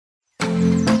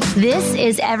This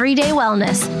is Everyday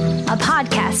Wellness, a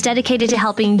podcast dedicated to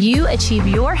helping you achieve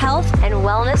your health and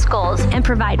wellness goals and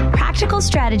provide practical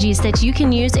strategies that you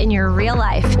can use in your real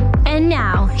life. And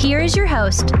now, here is your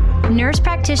host, nurse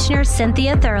practitioner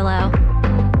Cynthia Thurlow.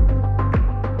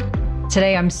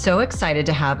 Today, I'm so excited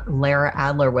to have Lara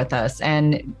Adler with us.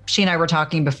 And she and I were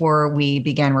talking before we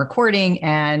began recording,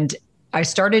 and I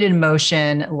started in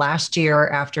motion last year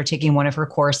after taking one of her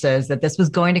courses that this was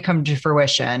going to come to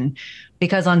fruition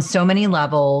because on so many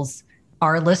levels,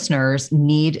 our listeners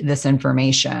need this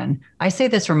information. I say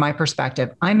this from my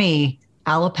perspective. I'm a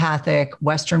allopathic,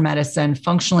 Western medicine,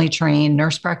 functionally trained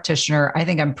nurse practitioner. I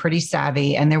think I'm pretty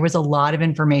savvy. And there was a lot of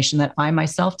information that I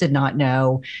myself did not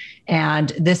know. And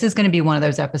this is going to be one of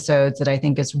those episodes that I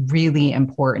think is really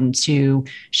important to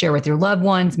share with your loved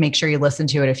ones. Make sure you listen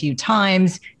to it a few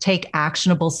times, take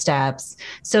actionable steps.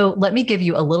 So let me give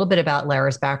you a little bit about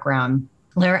Lara's background.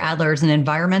 Lara Adler is an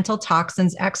environmental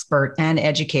toxins expert and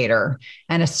educator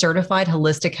and a certified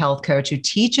holistic health coach who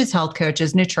teaches health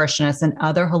coaches, nutritionists, and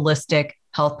other holistic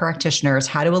health practitioners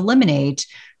how to eliminate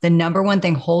the number one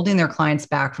thing holding their clients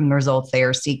back from the results they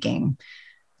are seeking.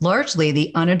 Largely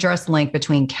the unaddressed link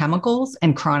between chemicals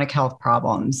and chronic health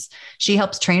problems. She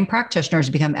helps train practitioners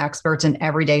to become experts in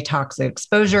everyday toxic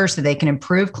exposure so they can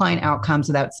improve client outcomes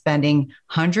without spending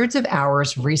hundreds of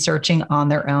hours researching on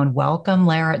their own. Welcome,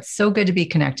 Lara. It's so good to be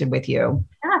connected with you.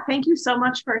 Yeah, thank you so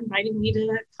much for inviting me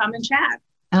to come and chat.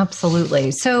 Absolutely.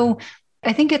 So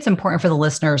I think it's important for the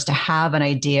listeners to have an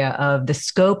idea of the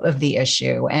scope of the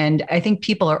issue. And I think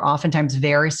people are oftentimes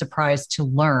very surprised to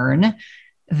learn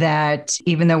that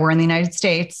even though we're in the United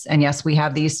States, and yes, we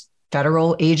have these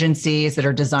federal agencies that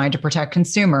are designed to protect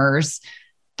consumers,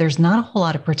 there's not a whole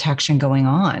lot of protection going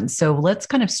on. So let's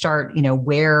kind of start,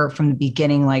 where from the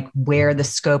beginning, like where the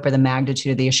scope or the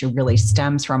magnitude of the issue really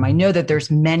stems from. I know that there's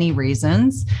many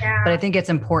reasons, but I think it's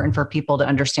important for people to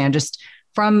understand just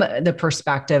from the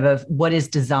perspective of what is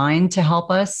designed to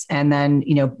help us. And then,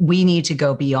 we need to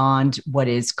go beyond what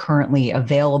is currently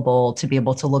available to be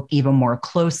able to look even more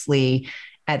closely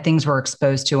at things we're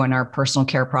exposed to in our personal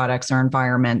care products, our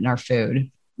environment, and our food.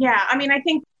 Yeah, I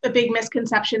think the big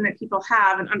misconception that people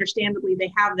have, and understandably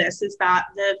they have this, is that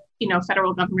the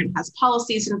federal government has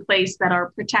policies in place that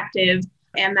are protective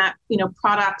and that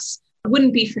products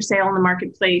wouldn't be for sale in the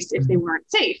marketplace if they weren't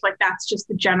safe. Like that's just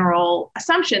the general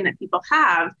assumption that people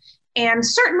have. And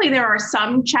certainly there are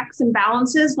some checks and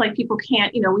balances, like people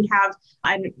can't, we have,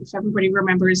 I don't know if everybody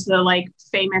remembers the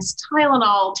famous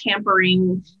Tylenol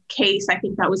tampering case. I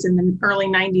think that was in the early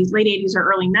 90s, late 80s or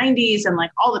early 90s. And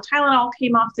all the Tylenol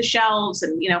came off the shelves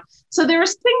and, so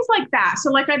there's things like that.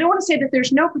 So I don't want to say that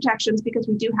there's no protections because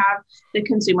we do have the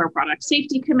Consumer Product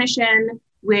Safety Commission,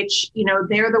 which,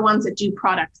 they're the ones that do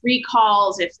product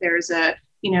recalls. If there's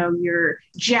your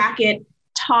jacket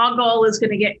toggle is going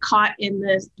to get caught in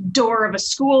the door of a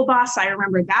school bus. I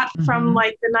remember that from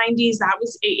the 90s. That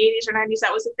was 80s or 90s.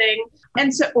 That was a thing.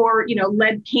 And so, or,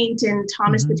 lead paint in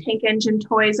Thomas the Tank Engine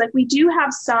toys. We do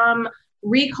have some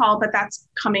recall, but that's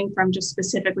coming from just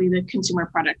specifically the Consumer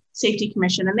Product Safety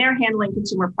Commission, and they're handling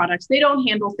consumer products. They don't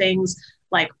handle things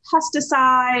like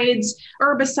pesticides,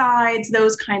 herbicides,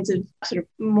 those kinds of sort of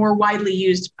more widely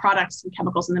used products and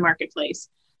chemicals in the marketplace.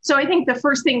 So I think the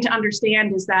first thing to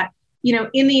understand is that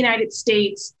in the United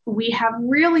States, we have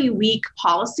really weak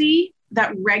policy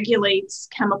that regulates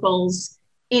chemicals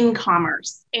in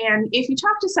commerce. And if you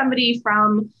talk to somebody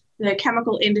from the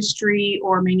chemical industry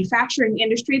or manufacturing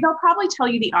industry, they'll probably tell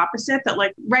you the opposite,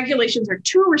 that regulations are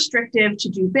too restrictive to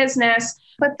do business.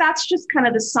 But that's just kind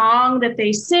of the song that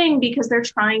they sing because they're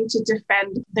trying to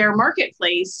defend their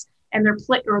marketplace and their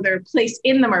place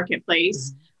in the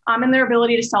marketplace and their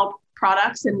ability to sell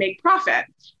products and make profit.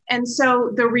 And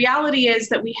so the reality is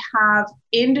that we have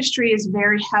industry is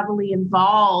very heavily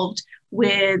involved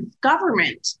with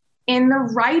government in the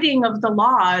writing of the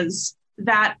laws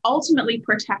that ultimately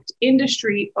protect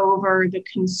industry over the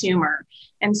consumer.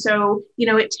 And so,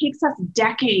 it takes us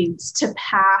decades to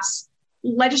pass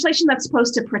legislation that's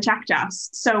supposed to protect us.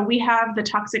 So we have the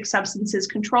Toxic Substances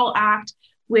Control Act,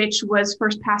 which was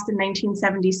first passed in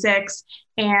 1976,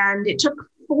 and it took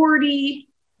 40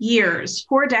 years,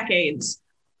 4 decades,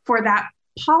 for that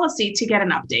policy to get an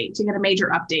update, to get a major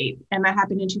update. And that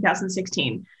happened in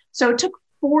 2016. So it took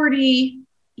 40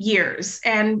 years.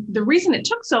 And the reason it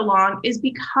took so long is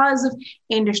because of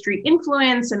industry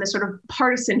influence and the sort of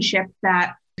partisanship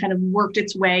that kind of worked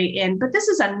its way in. But this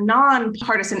is a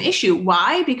nonpartisan issue.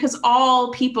 Why? Because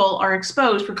all people are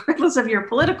exposed regardless of your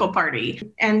political party.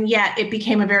 And yet it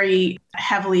became a very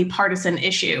heavily partisan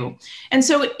issue. And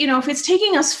so, if it's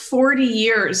taking us 40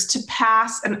 years to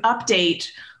pass an update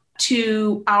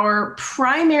to our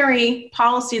primary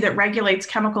policy that regulates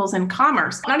chemicals in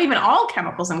commerce, not even all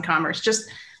chemicals in commerce, just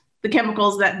the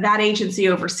chemicals that that agency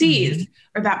oversees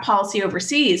or that policy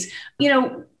oversees,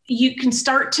 you can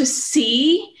start to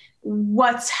see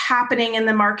what's happening in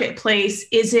the marketplace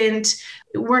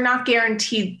we're not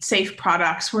guaranteed safe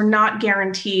products. We're not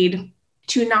guaranteed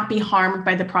to not be harmed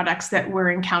by the products that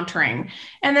we're encountering.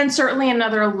 And then certainly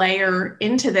another layer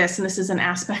into this, and this is an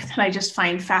aspect that I just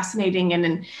find fascinating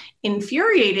and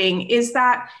infuriating, is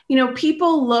that,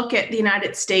 people look at the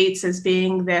United States as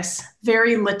being this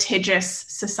very litigious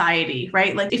society,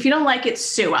 right? Like if you don't like it,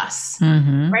 sue us,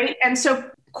 right? And so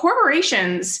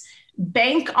corporations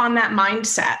bank on that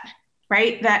mindset,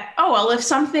 right? That, if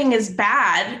something is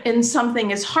bad and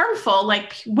something is harmful,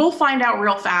 like we'll find out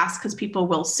real fast because people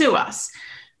will sue us.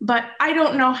 But I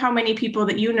don't know how many people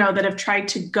that that have tried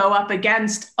to go up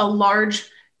against a large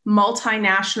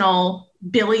multinational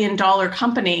billion-dollar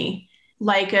company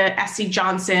like a SC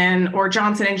Johnson or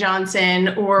Johnson & Johnson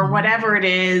or whatever it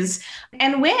is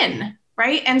and win,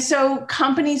 right? And so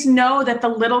companies know that the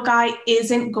little guy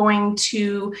isn't going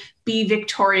to be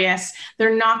victorious.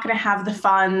 They're not going to have the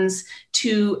funds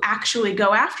to actually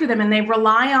go after them. And they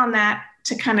rely on that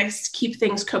to kind of keep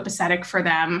things copacetic for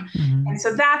them. And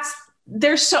so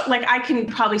I can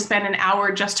probably spend an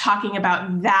hour just talking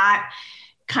about that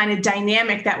kind of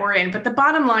dynamic that we're in. But the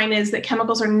bottom line is that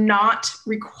chemicals are not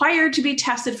required to be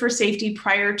tested for safety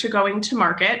prior to going to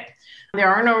market. There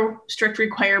are no strict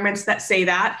requirements that say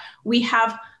that. We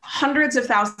have hundreds of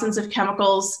thousands of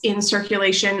chemicals in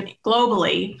circulation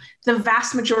globally. The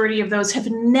vast majority of those have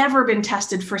never been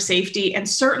tested for safety, and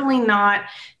certainly not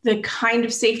the kind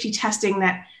of safety testing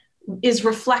that is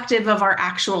reflective of our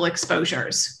actual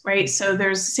exposures, right? So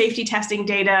there's safety testing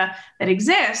data that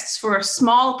exists for a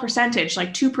small percentage,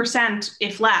 like 2%,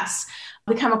 if less,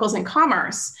 the chemicals in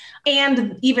commerce.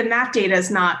 And even that data is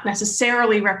not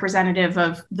necessarily representative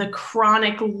of the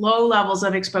chronic low levels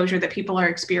of exposure that people are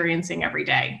experiencing every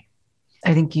day.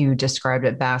 I think you described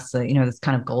it best, this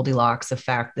kind of Goldilocks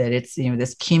effect that it's,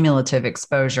 this cumulative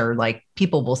exposure. Like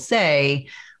people will say,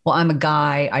 well, I'm a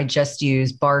guy, I just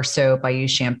use bar soap, I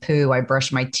use shampoo, I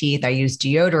brush my teeth, I use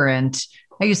deodorant,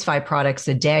 I use 5 products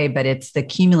a day, but it's the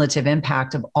cumulative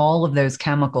impact of all of those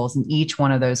chemicals in each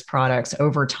one of those products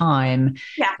over time.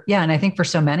 Yeah. And I think for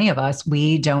so many of us,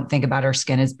 we don't think about our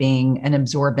skin as being an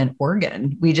absorbent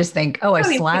organ. We just think, I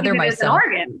slather myself.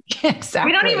 As an organ.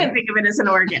 Exactly. We don't even think of it as an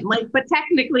organ, but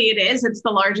technically it is. It's the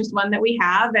largest one that we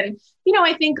have. And,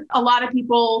 I think a lot of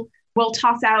people will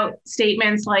toss out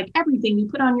statements like everything you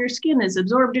put on your skin is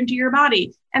absorbed into your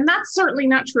body. And that's certainly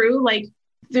not true. Like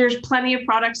there's plenty of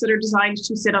products that are designed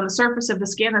to sit on the surface of the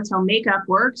skin. That's how makeup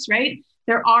works, right?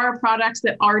 There are products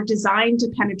that are designed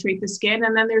to penetrate the skin.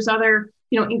 And then there's other,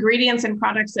 ingredients and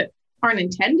products that aren't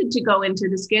intended to go into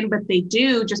the skin, but they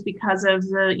do just because of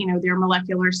their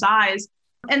molecular size.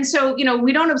 And so,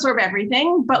 we don't absorb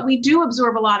everything, but we do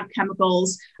absorb a lot of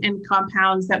chemicals and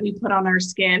compounds that we put on our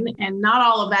skin. And not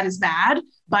all of that is bad,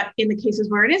 but in the cases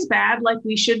where it is bad, like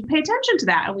we should pay attention to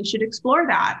that and we should explore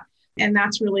that. And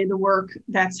that's really the work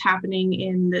that's happening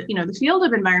in the field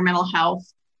of environmental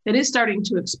health that is starting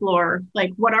to explore,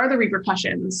 like, what are the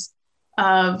repercussions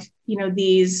of,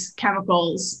 these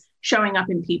chemicals showing up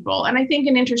in people? And I think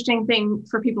an interesting thing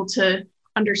for people to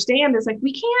understand is, like,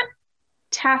 we can't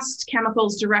test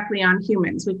chemicals directly on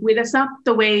humans. That's not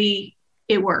the way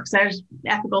it works. There's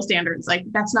ethical standards. Like,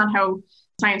 that's not how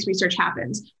science research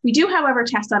happens. We do, however,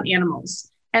 test on animals.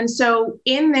 And so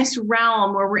in this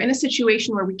realm where we're in a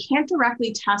situation where we can't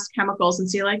directly test chemicals and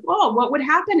see, like, oh, what would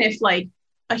happen if, like,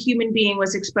 a human being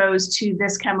was exposed to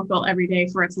this chemical every day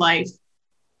for its life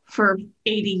for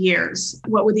 80 years?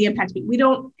 What would the impact be?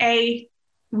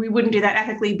 We wouldn't do that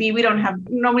ethically. B,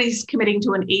 nobody's committing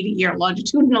to an 80-year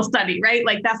longitudinal study, right?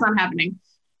 Like, that's not happening.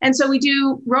 And so we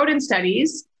do rodent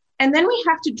studies, and then we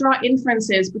have to draw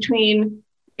inferences between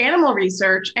animal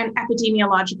research and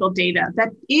epidemiological data that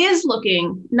is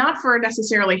looking not for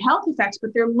necessarily health effects,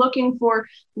 but they're looking for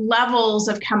levels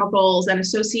of chemicals and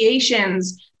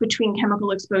associations between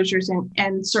chemical exposures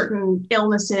and certain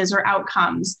illnesses or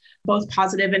outcomes, both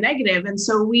positive and negative. And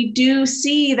so we do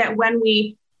see that when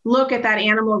we look at that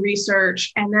animal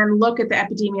research and then look at the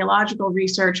epidemiological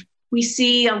research, we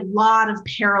see a lot of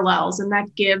parallels, and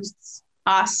that gives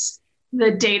us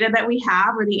the data that we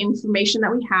have or the information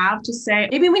that we have to say,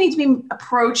 maybe we need to be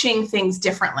approaching things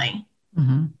differently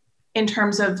in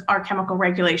terms of our chemical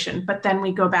regulation. But then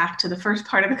we go back to the first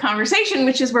part of the conversation,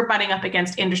 which is we're butting up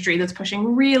against industry that's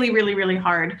pushing really, really, really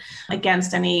hard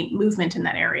against any movement in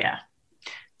that area.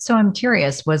 So I'm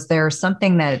curious, was there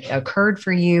something that occurred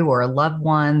for you or a loved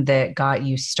one that got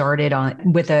you started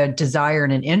on with a desire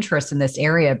and an interest in this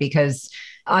area? Because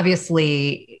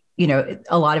obviously,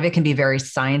 a lot of it can be very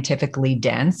scientifically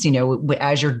dense,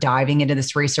 as you're diving into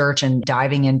this research and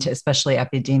diving into especially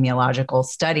epidemiological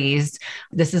studies.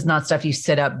 This is not stuff you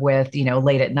sit up with,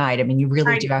 late at night. I mean, you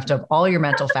really do have to have all your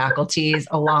mental faculties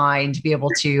aligned to be able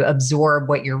to absorb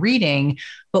what you're reading.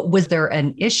 But was there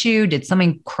an issue? Did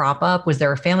something crop up? Was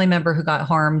there a family member who got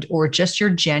harmed, or just your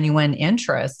genuine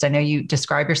interest? I know you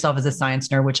describe yourself as a science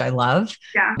nerd, which I love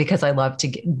because I love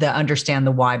to understand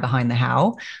the why behind the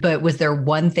how. But was there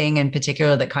one thing in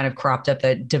particular that kind of cropped up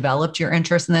that developed your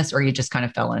interest in this, or you just kind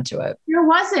of fell into it? There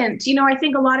wasn't. I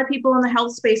think a lot of people in the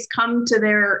health space come to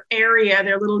their area,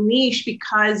 their little niche,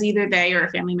 because either they or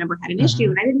a family member had an issue.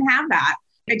 And I didn't have that.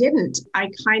 I didn't. I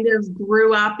kind of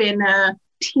grew up in a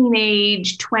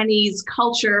teenage 20s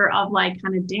culture of like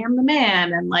kind of damn the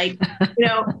man and like,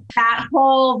 that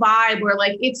whole vibe where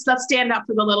like let's stand up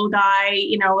for the little guy,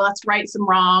 let's right some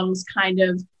wrongs kind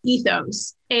of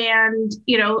ethos. And,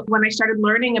 when I started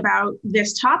learning about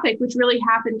this topic, which really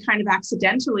happened kind of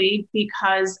accidentally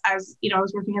because as, I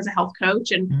was working as a health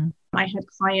coach and I had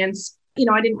clients,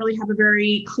 I didn't really have a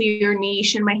very clear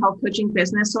niche in my health coaching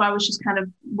business. So I was just kind of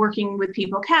working with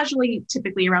people casually,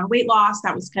 typically around weight loss.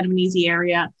 That was kind of an easy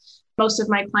area. Most of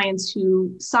my clients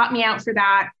who sought me out for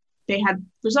that, they had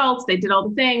results, they did all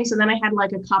the things. And then I had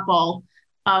like a couple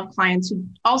of clients who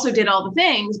also did all the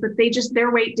things, but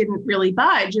their weight didn't really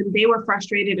budge and they were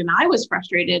frustrated and I was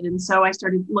frustrated. And so I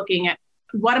started looking at,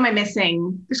 what am I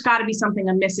missing? There's got to be something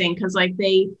I'm missing, because like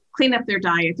they clean up their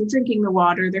diet, they're drinking the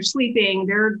water, they're sleeping,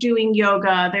 they're doing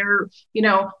yoga, they're,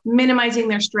 minimizing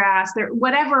their stress, they're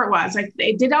whatever it was. Like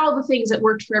they did all the things that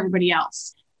worked for everybody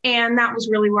else. And that was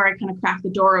really where I kind of cracked the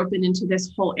door open into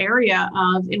this whole area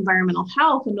of environmental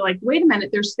health. And like, wait a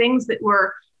minute, there's things that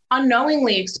we're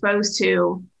unknowingly exposed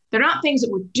to. They're not things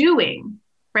that we're doing,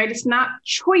 right? It's not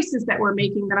choices that we're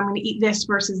making that I'm going to eat this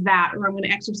versus that, or I'm going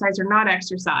to exercise or not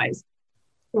exercise,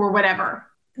 or whatever.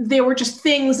 There were just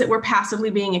things that we're passively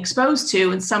being exposed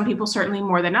to, and some people certainly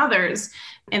more than others.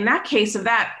 In that case of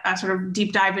that sort of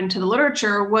deep dive into the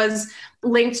literature was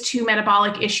linked to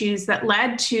metabolic issues that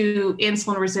led to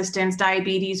insulin resistance,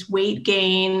 diabetes, weight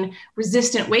gain,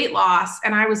 resistant weight loss.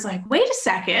 And I was like, wait a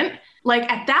second. Like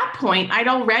at that point, I'd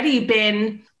already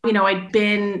been, I'd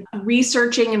been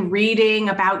researching and reading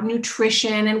about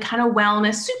nutrition and kind of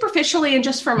wellness superficially and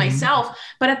just for myself.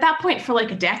 But at that point for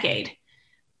like a decade.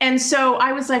 And so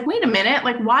I was like, wait a minute,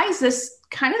 like, why is this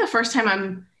kind of the first time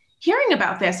I'm hearing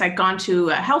about this? I'd gone to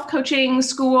a health coaching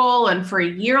school, and for a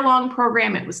year-long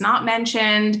program, it was not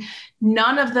mentioned.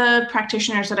 None of the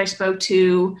practitioners that I spoke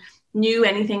to knew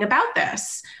anything about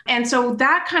this. And so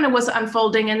that kind of was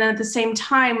unfolding. And then at the same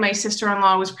time, my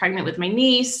sister-in-law was pregnant with my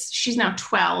niece. She's now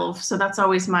 12. So that's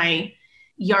always my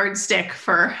yardstick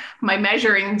for my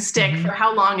measuring stick for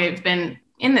how long I've been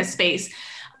in this space.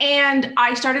 And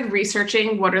I started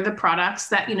researching what are the products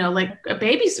that, like a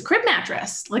baby's crib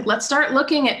mattress, like let's start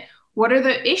looking at what are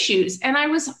the issues. And I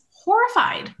was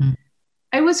horrified.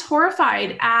 I was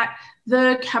horrified at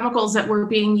the chemicals that were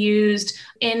being used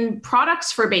in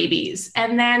products for babies.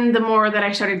 And then the more that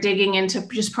I started digging into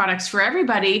just products for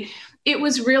everybody, it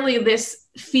was really this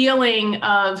feeling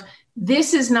of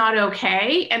this is not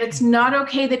okay. And it's not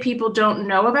okay that people don't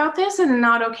know about this, and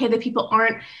not okay that people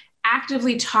aren't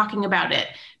actively talking about it,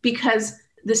 because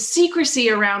the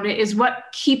secrecy around it is what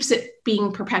keeps it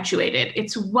being perpetuated.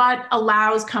 It's what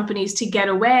allows companies to get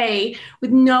away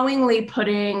with knowingly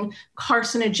putting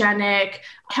carcinogenic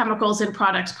chemicals in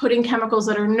products, putting chemicals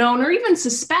that are known or even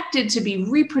suspected to be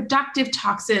reproductive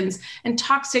toxins and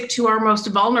toxic to our most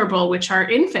vulnerable, which are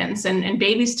infants and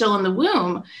babies still in the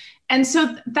womb. And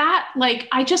so that, like,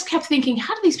 I just kept thinking,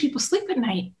 how do these people sleep at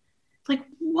night? Like,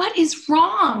 what is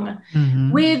wrong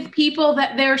with people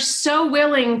that they're so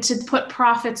willing to put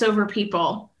profits over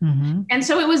people? And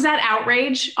so it was that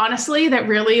outrage, honestly, that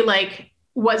really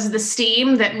was the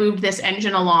steam that moved this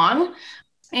engine along.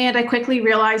 And I quickly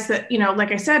realized that,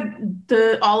 like I said,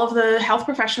 all of the health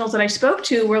professionals that I spoke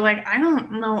to were like, I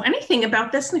don't know anything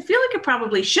about this, and I feel like I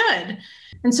probably should.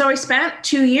 And so I spent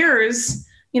 2 years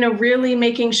really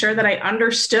making sure that I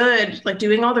understood, like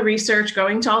doing all the research,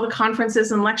 going to all the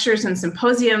conferences and lectures and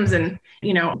symposiums and,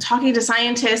 talking to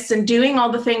scientists and doing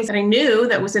all the things that I knew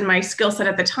that was in my skill set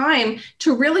at the time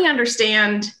to really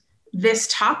understand this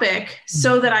topic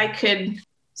so that I could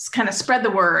kind of spread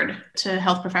the word to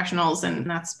health professionals. And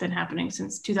that's been happening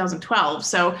since 2012.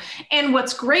 So, and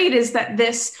what's great is that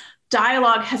this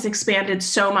dialogue has expanded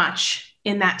so much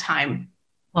in that time.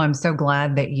 Well, I'm so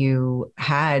glad that you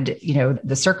had,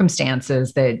 the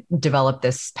circumstances that developed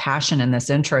this passion and this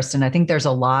interest. And I think there's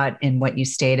a lot in what you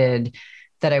stated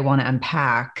that I want to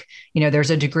unpack.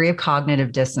 There's a degree of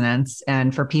cognitive dissonance.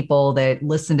 And for people that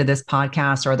listen to this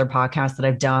podcast or other podcasts that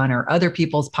I've done or other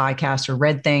people's podcasts or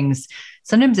read things,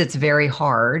 sometimes it's very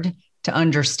hard to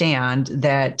understand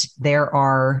that there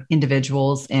are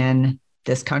individuals in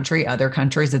this country, other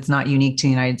countries, it's not unique to the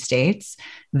United States,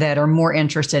 that are more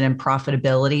interested in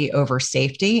profitability over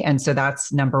safety. And so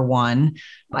that's number one.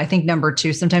 I think number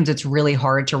two, sometimes it's really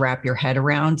hard to wrap your head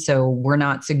around. So we're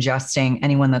not suggesting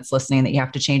anyone that's listening that you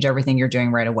have to change everything you're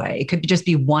doing right away. It could just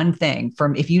be one thing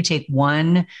from, if you take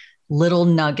one little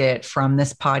nugget from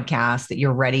this podcast that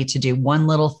you're ready to do, one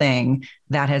little thing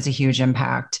that has a huge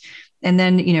impact. And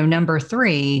then, number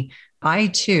three, I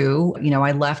too,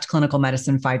 I left clinical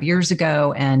medicine 5 years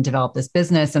ago and developed this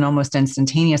business. And almost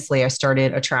instantaneously, I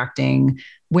started attracting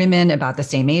women about the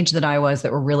same age that I was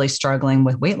that were really struggling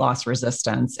with weight loss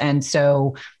resistance. And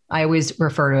so I always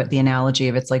refer to it, the analogy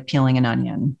of it's like peeling an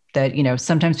onion, that,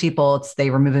 sometimes people, they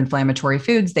remove inflammatory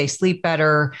foods, they sleep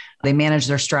better, they manage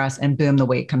their stress, and boom, the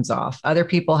weight comes off. Other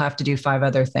people have to do 5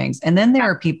 other things. And then there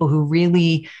are people who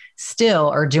really still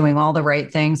are doing all the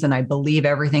right things. And I believe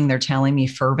everything they're telling me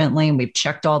fervently. And we've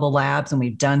checked all the labs and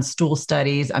we've done stool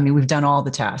studies. I mean, we've done all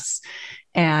the tests.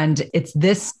 And it's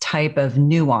this type of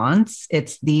nuance.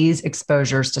 It's these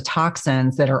exposures to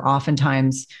toxins that are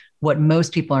oftentimes what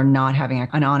most people are not having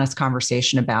an honest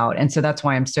conversation about. And so that's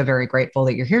why I'm so very grateful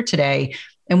that you're here today.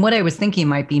 And what I was thinking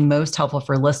might be most helpful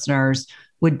for listeners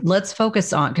let's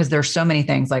focus on, because there's so many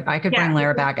things, like I could bring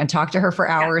Lara back and talk to her for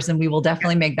hours and we will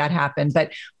definitely make that happen.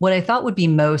 But what I thought would be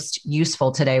most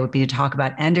useful today would be to talk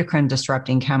about endocrine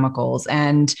disrupting chemicals.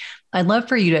 And I'd love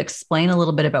for you to explain a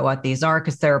little bit about what these are,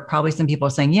 because there are probably some people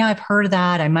saying, yeah, I've heard of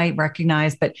that, I might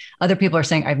recognize, but other people are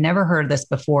saying, I've never heard of this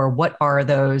before. What are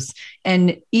those?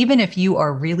 And even if you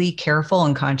are really careful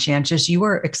and conscientious, you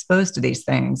are exposed to these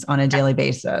things on a daily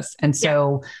basis. And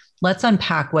so let's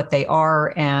unpack what they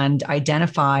are and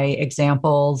identify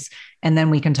examples, and then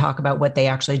we can talk about what they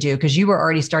actually do. Because you were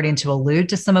already starting to allude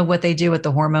to some of what they do with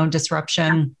the hormone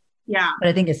disruption. Yeah. But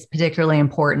I think it's particularly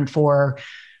important for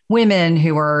women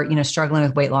who are, struggling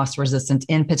with weight loss resistance,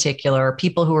 in particular,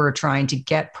 people who are trying to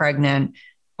get pregnant,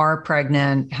 are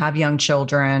pregnant, have young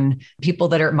children, people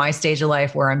that are at my stage of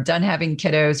life where I'm done having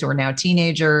kiddos who are now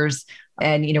teenagers.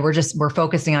 And, we're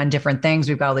focusing on different things.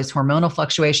 We've got all these hormonal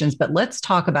fluctuations, but let's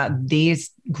talk about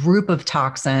these group of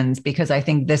toxins, because I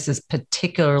think this is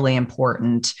particularly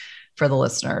important for the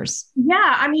listeners.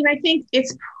 Yeah. I mean, I think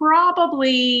it's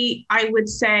probably, I would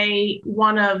say,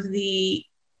 one of the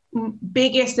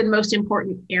biggest and most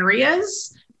important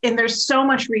areas. And there's so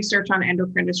much research on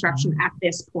endocrine disruption at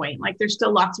this point. Like, there's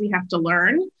still lots we have to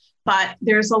learn, but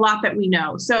there's a lot that we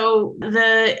know. So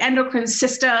the endocrine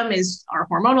system is our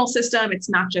hormonal system. It's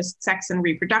not just sex and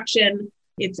reproduction.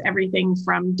 It's everything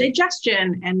from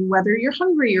digestion and whether you're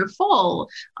hungry or full.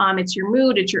 It's your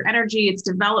mood, it's your energy, it's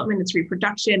development, it's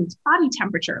reproduction, it's body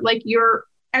temperature. Like, your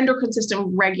endocrine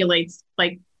system regulates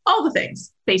like all the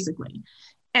things, basically.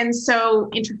 And so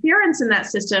interference in that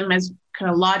system, as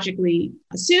kind of logically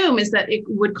assume, is that it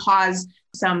would cause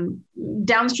some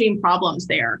downstream problems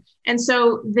there. And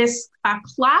so this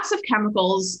class of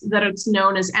chemicals that it's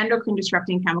known as endocrine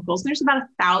disrupting chemicals, there's about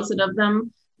 1,000 of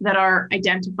them that are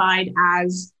identified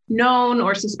as known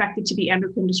or suspected to be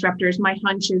endocrine disruptors. My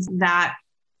hunch is that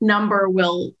number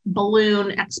will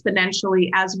balloon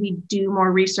exponentially as we do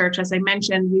more research. As I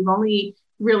mentioned, we've only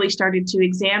really started to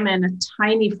examine a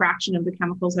tiny fraction of the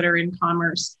chemicals that are in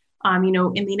commerce. In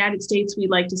the United States, we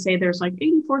like to say there's like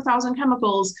 84,000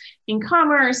 chemicals in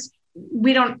commerce.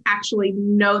 We don't actually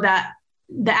know that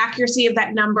the accuracy of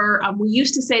that number. We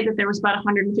used to say that there was about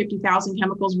 150,000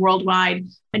 chemicals worldwide.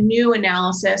 A new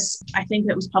analysis, I think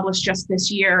that was published just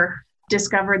this year,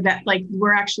 discovered that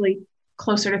we're actually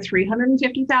closer to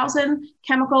 350,000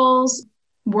 chemicals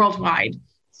worldwide.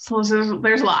 So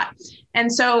there's a lot.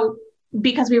 And so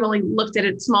because we've only looked at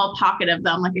a small pocket of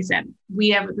them, like I said,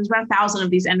 there's about 1,000 of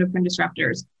these endocrine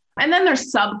disruptors. And then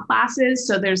there's subclasses.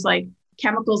 So there's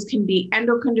chemicals can be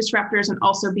endocrine disruptors and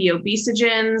also be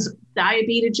obesogens,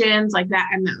 diabetogens, like that.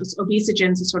 And those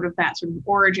obesogens is sort of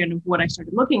origin of what I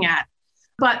started looking at.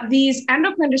 But these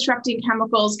endocrine disrupting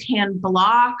chemicals can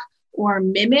block or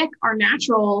mimic our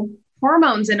natural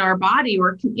hormones in our body,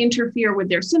 or can interfere with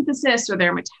their synthesis or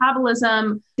their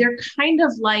metabolism. They're kind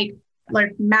of like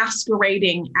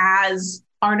masquerading as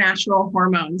our natural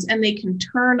hormones, and they can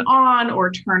turn on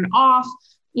or turn off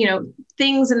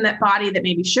things in that body that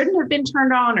maybe shouldn't have been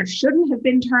turned on or shouldn't have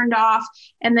been turned off,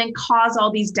 and then cause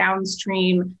all these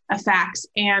downstream effects.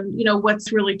 And,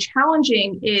 what's really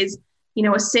challenging is,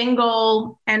 a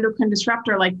single endocrine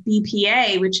disruptor like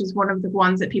BPA, which is one of the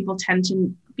ones that people tend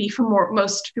to be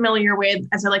most familiar with.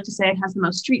 As I like to say, it has the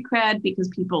most street cred because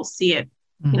people see it,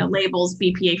 labels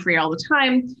BPA free all the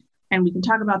time. And we can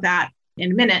talk about that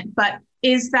in a minute, but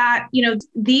is that,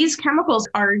 these chemicals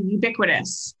are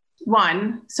ubiquitous.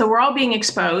 One, so we're all being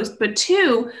exposed, but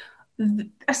two,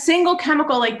 a single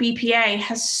chemical like BPA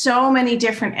has so many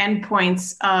different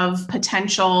endpoints of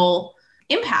potential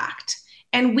impact.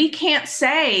 And we can't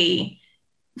say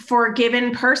for a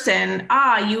given person,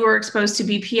 you were exposed to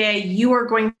BPA, you are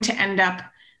going to end up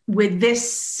with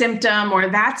this symptom or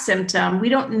that symptom. We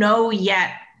don't know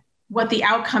yet what the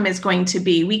outcome is going to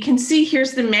be. We can see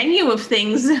here's the menu of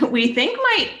things that we think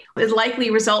might likely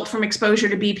result from exposure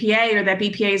to BPA or that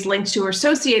BPA is linked to or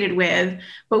associated with,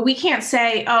 but we can't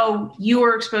say, you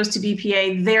were exposed to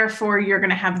BPA, therefore you're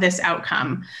going to have this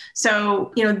outcome.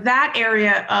 So, that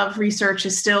area of research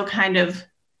is still kind of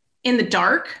in the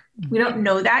dark. We don't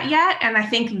know that yet. And I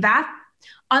think that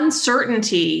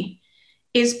uncertainty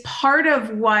is part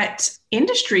of what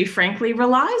industry, frankly,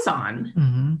 relies on.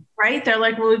 Mm-hmm. Right? They're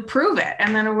like, well, we prove it.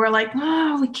 And then we're like,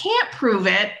 we can't prove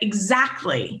it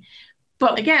exactly.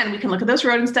 But again, we can look at those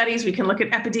rodent studies, we can look at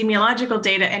epidemiological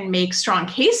data and make strong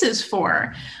cases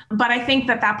for. But I think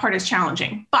that part is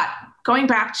challenging. But going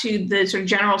back to the sort of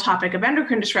general topic of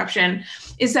endocrine disruption,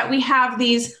 is that we have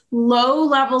these low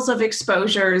levels of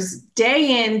exposures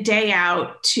day in, day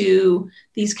out to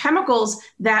these chemicals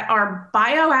that are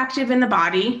bioactive in the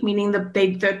body, meaning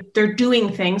they're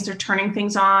doing things, they're turning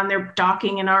things on, they're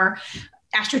docking in our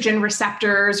estrogen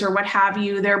receptors or what have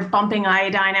you. They're bumping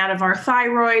iodine out of our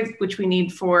thyroid, which we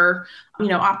need for,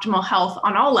 optimal health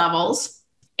on all levels.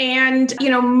 And,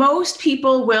 most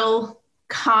people will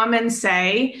come and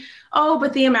say,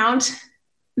 but the amount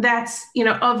that's,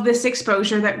 of this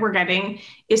exposure that we're getting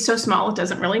is so small, it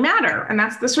doesn't really matter. And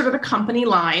that's the sort of the company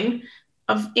line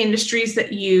of industries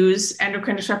that use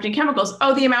endocrine disrupting chemicals.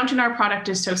 The amount in our product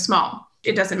is so small,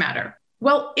 it doesn't matter.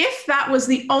 Well, if that was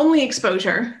the only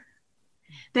exposure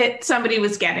that somebody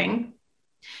was getting,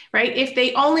 right? If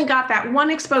they only got that one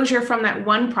exposure from that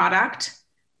one product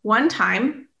one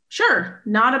time, sure,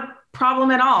 not a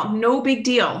problem at all, no big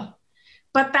deal.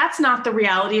 But that's not the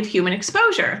reality of human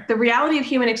exposure. The reality of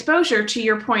human exposure, to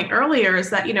your point earlier, is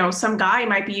that, some guy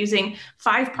might be using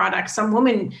 5 products, some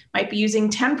woman might be using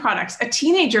 10 products, a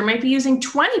teenager might be using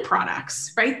 20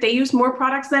 products, right? They use more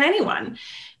products than anyone.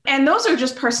 And those are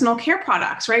just personal care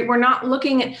products, right? We're not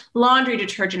looking at laundry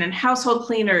detergent and household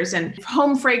cleaners and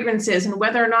home fragrances and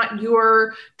whether or not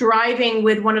you're driving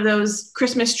with one of those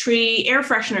Christmas tree air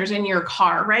fresheners in your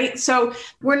car, right? So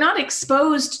we're not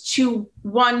exposed to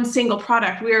one single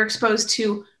product. We are exposed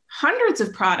to hundreds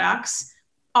of products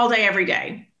all day, every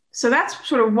day. So that's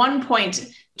sort of one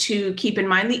point to keep in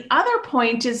mind. The other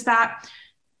point is that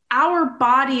our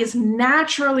body is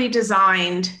naturally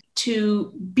designed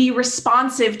to be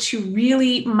responsive to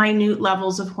really minute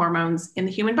levels of hormones in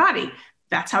the human body.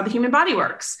 That's how the human body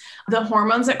works. The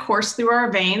hormones that course through our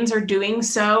veins are doing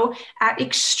so at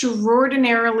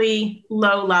extraordinarily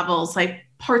low levels, like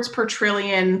parts per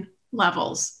trillion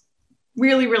levels,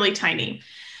 really, really tiny.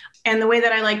 And the way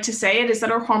that I like to say it is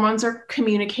that our hormones are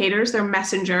communicators, they're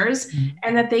messengers,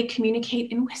 and that they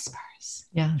communicate in whispers.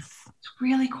 Yes.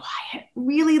 Really quiet,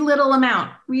 really little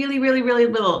amount, really, really, really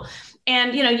little.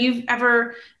 And, you've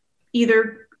ever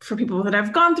either for people that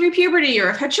have gone through puberty or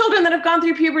have had children that have gone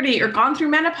through puberty or gone through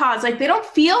menopause, like they don't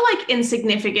feel like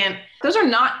insignificant. Those are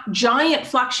not giant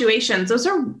fluctuations. Those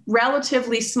are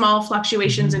relatively small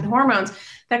fluctuations in hormones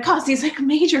that cause these like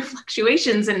major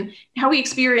fluctuations in how we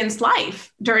experience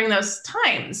life during those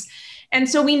times. And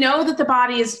so we know that the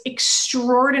body is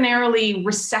extraordinarily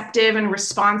receptive and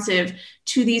responsive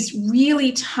to these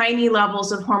really tiny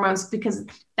levels of hormones because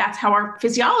that's how our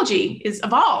physiology is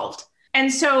evolved.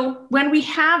 And so when we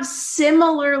have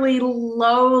similarly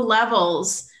low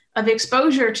levels of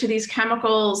exposure to these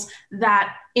chemicals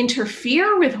that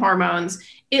interfere with hormones,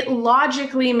 it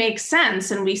logically makes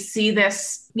sense. And we see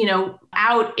this,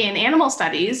 out in animal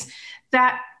studies,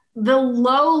 that the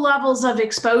low levels of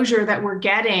exposure that we're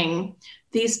getting,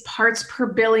 these parts per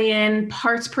billion,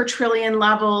 parts per trillion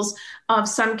levels of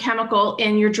some chemical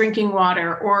in your drinking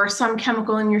water or some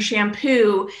chemical in your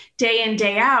shampoo day in,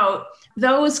 day out,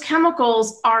 those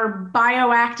chemicals are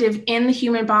bioactive in the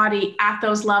human body at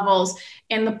those levels.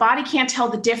 And the body can't tell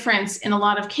the difference in a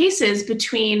lot of cases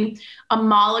between a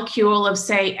molecule of,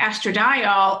 say,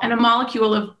 estradiol and a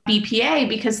molecule of BPA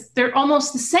because they're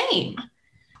almost the same.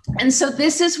 And so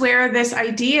this is where this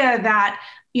idea that,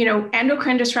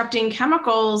 endocrine disrupting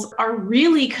chemicals are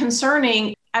really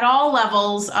concerning at all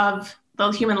levels of the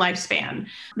human lifespan.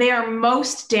 They are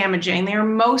most damaging. They are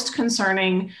most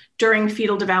concerning during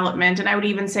fetal development. And I would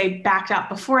even say backed up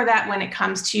before that when it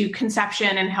comes to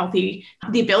conception and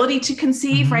the ability to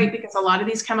conceive, right? Because a lot of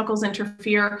these chemicals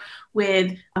interfere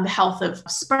with the health of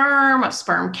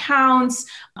sperm counts,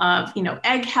 of,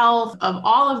 egg health, of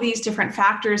all of these different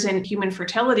factors in human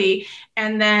fertility.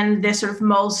 And then this sort of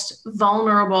most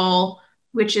vulnerable,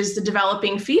 which is the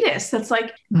developing fetus. That's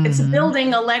like, it's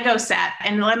building a Lego set.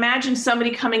 And imagine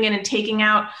somebody coming in and taking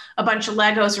out a bunch of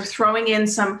Legos or throwing in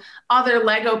some other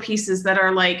Lego pieces that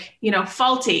are like,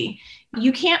 faulty.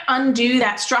 You can't undo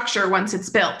that structure once it's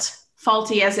built,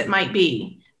 faulty as it might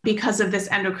be, because of this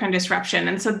endocrine disruption.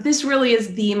 And so this really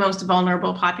is the most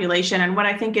vulnerable population. And what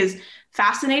I think is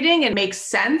fascinating and makes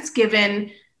sense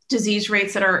given disease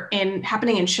rates that are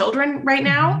happening in children right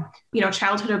now.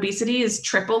 Childhood obesity has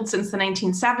tripled since the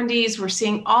 1970s. We're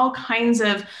seeing all kinds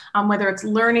of, whether it's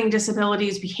learning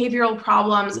disabilities, behavioral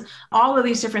problems, all of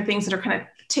these different things that are kind of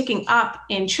ticking up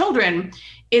in children,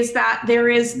 is that there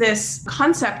is this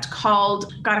concept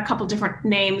called, got a couple different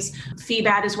names.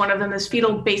 FEBAD is one of them, this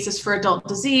fetal basis for adult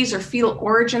disease or fetal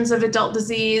origins of adult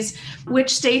disease,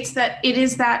 which states that it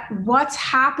is that what's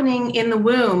happening in the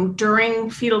womb during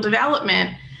fetal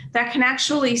development that can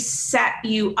actually set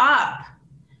you up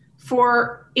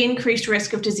for increased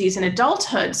risk of disease in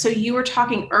adulthood. So you were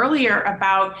talking earlier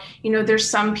about, there's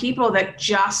some people that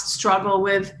just struggle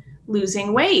with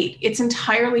losing weight. It's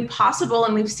entirely possible,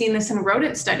 and we've seen this in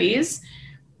rodent studies,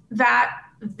 that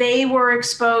they were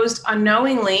exposed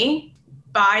unknowingly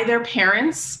by their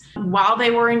parents while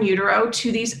they were in utero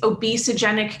to these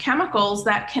obesogenic chemicals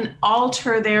that can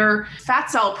alter their fat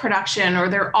cell production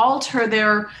or alter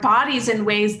their bodies in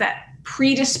ways that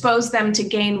predispose them to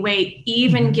gain weight,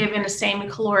 even given the same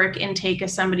caloric intake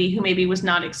as somebody who maybe was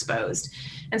not exposed.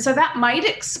 And so that might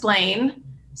explain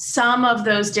some of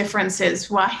those differences,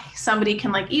 why somebody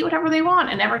can eat whatever they want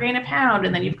and never gain a pound.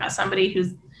 And then you've got somebody who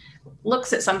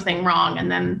looks at something wrong and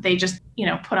then they just,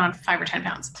 put on 5 or 10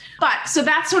 pounds. But so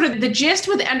that's sort of the gist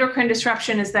with endocrine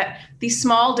disruption, is that these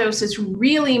small doses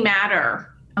really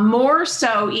matter, more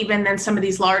so even than some of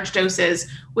these large doses,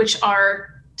 which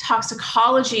our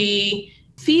toxicology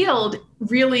field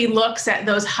really looks at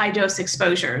those high dose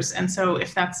exposures. And so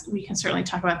we can certainly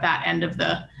talk about that end of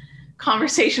the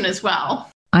conversation as well.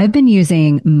 I've been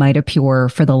using MitoPure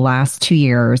for the last 2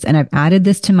 years, and I've added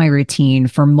this to my routine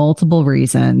for multiple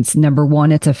reasons. Number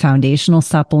one, it's a foundational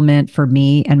supplement for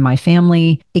me and my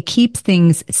family. It keeps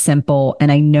things simple,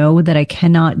 and I know that I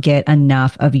cannot get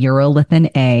enough of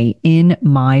urolithin A in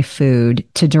my food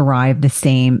to derive the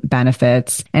same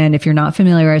benefits. And if you're not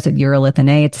familiarized with urolithin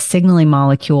A, it's a signaling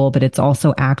molecule, but it's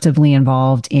also actively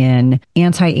involved in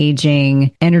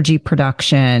anti-aging, energy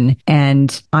production.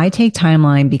 And I take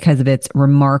Timeline because of its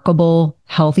remarkable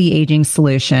healthy aging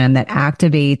solution that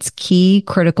activates key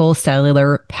critical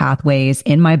cellular pathways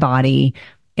in my body.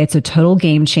 It's a total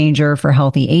game changer for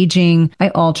healthy aging. I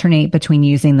alternate between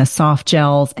using the soft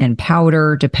gels and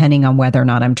powder depending on whether or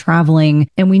not I'm traveling.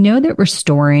 And we know that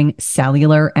restoring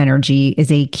cellular energy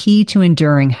is a key to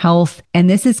enduring health. And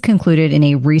this is concluded in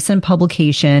a recent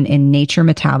publication in Nature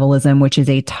Metabolism, which is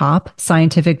a top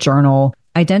scientific journal,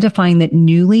 identifying that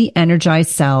newly energized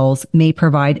cells may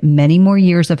provide many more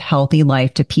years of healthy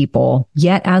life to people.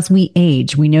 Yet as we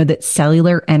age, we know that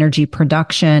cellular energy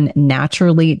production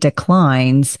naturally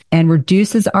declines and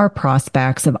reduces our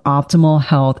prospects of optimal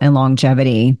health and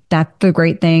longevity. That's the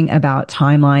great thing about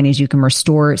Timeline, is you can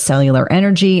restore cellular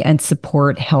energy and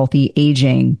support healthy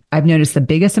aging. I've noticed the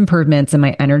biggest improvements in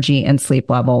my energy and sleep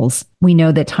levels. We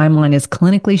know that Timeline is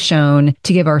clinically shown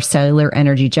to give our cellular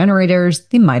energy generators,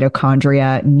 the mitochondria,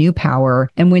 new power.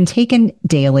 And when taken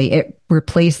daily, it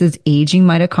replaces aging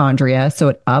mitochondria, so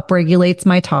it upregulates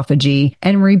mitophagy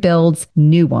and rebuilds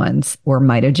new ones, or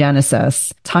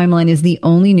mitogenesis. Timeline is the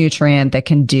only nutrient that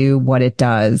can do what it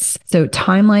does. So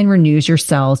Timeline renews your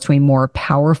cells to a more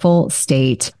powerful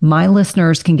state. My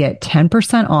listeners can get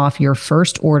 10% off your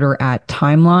first order at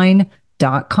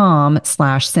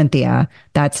timeline.com/Cynthia.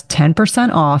 That's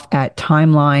 10% off at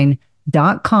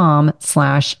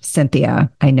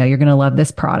timeline.com/Cynthia. I know you're going to love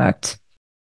this product.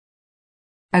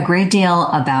 A great deal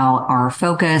about our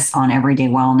focus on everyday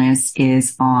wellness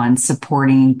is on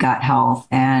supporting gut health.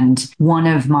 And one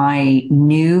of my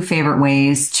new favorite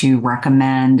ways to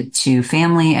recommend to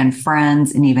family and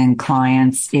friends and even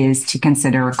clients is to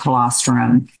consider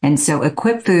colostrum. And so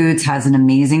Equip Foods has an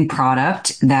amazing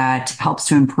product that helps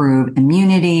to improve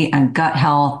immunity and gut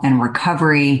health and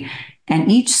recovery. And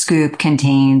each scoop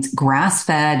contains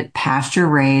grass-fed,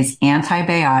 pasture-raised,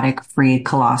 antibiotic-free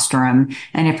colostrum.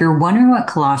 And if you're wondering what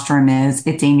colostrum is,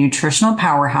 it's a nutritional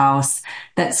powerhouse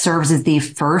that serves as the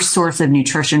first source of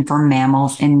nutrition for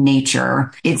mammals in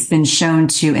nature. It's been shown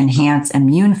to enhance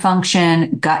immune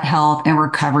function, gut health, and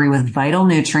recovery with vital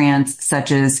nutrients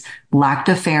such as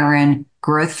lactoferrin,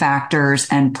 growth factors,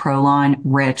 and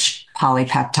proline-rich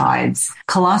polypeptides.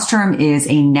 Colostrum is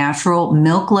a natural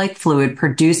milk-like fluid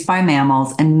produced by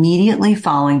mammals immediately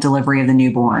following delivery of the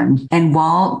newborn. And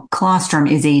while colostrum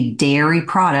is a dairy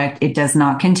product, it does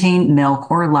not contain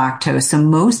milk or lactose. So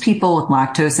most people with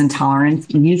lactose intolerance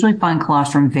usually find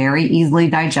colostrum very easily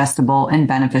digestible and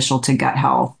beneficial to gut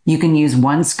health. You can use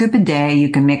 1 scoop a day. You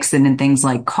can mix it in things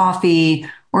like coffee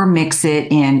or mix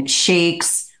it in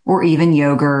shakes or even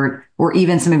yogurt, or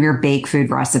even some of your baked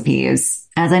food recipes.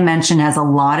 As I mentioned, has a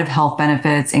lot of health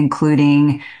benefits,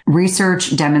 including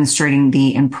research demonstrating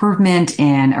the improvement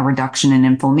in a reduction in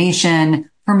inflammation,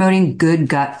 promoting good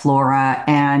gut flora,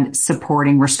 and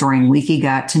supporting restoring leaky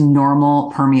gut to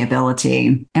normal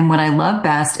permeability. And what I love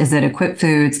best is that Equip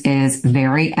Foods is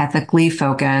very ethically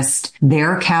focused.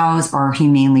 Their cows are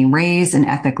humanely raised and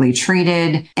ethically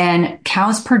treated, and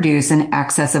cows produce an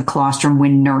excess of colostrum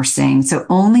when nursing. So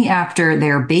only after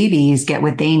their babies get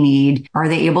what they need are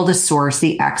they able to source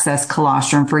the excess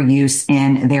colostrum for use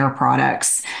in their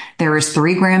products. There is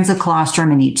 3 grams of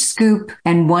colostrum in each scoop,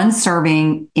 and 1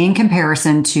 serving in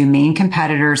comparison to main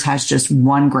competitors has just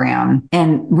 1 gram.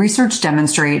 And research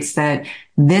demonstrates that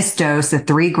this dose, the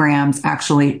 3 grams,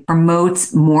 actually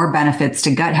promotes more benefits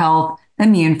to gut health,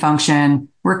 immune function,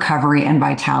 recovery, and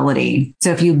vitality.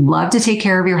 So if you'd love to take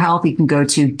care of your health, you can go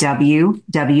to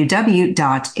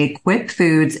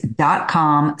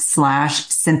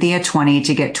www.equipfoods.com/Cynthia20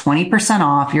 to get 20%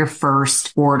 off your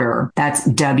first order. That's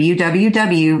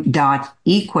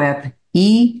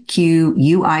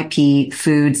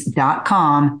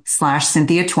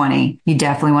www.equipfoods.com/Cynthia20. You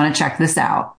definitely want to check this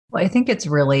out. Well, I think it's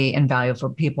really invaluable for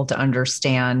people to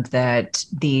understand that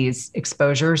these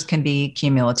exposures can be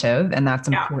cumulative, and that's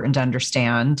important to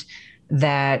understand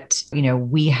that,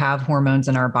 we have hormones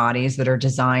in our bodies that are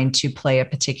designed to play a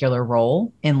particular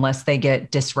role unless they get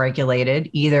dysregulated,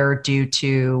 either due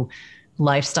to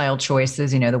lifestyle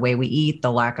choices, the way we eat,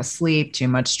 the lack of sleep, too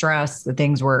much stress, the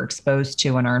things we're exposed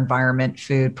to in our environment,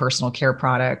 food, personal care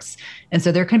products. And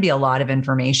so there can be a lot of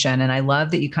information. And I love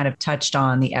that you kind of touched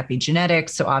on the epigenetics.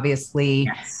 So obviously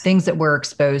things that we're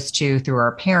exposed to through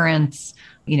our parents,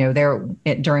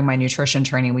 during my nutrition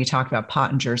training, we talked about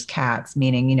Pottinger's cats,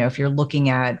 meaning, if you're looking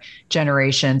at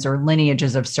generations or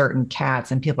lineages of certain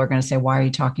cats, and people are going to say, why are you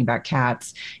talking about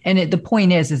cats? And the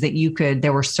point is that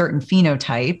there were certain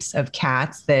phenotypes of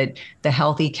cats that the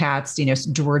healthy cats,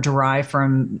 were derived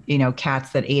from,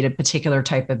 cats that ate a particular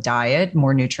type of diet,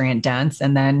 more nutrient dense,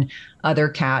 and then other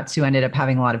cats who ended up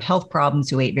having a lot of health problems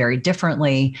who ate very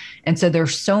differently. And so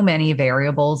there's so many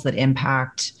variables that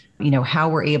impact how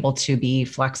we're able to be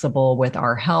flexible with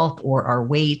our health or our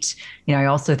weight. I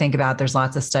also think about, there's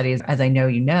lots of studies, as I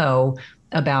know,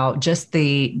 about just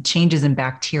the changes in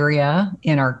bacteria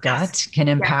in our gut can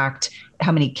impact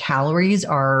how many calories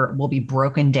will be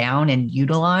broken down and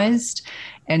utilized.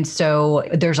 And so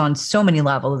there's on so many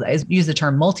levels, I use the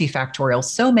term multifactorial,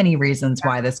 so many reasons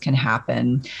why this can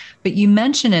happen. But you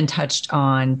mentioned and touched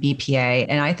on BPA.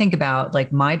 And I think about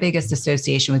my biggest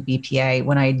association with BPA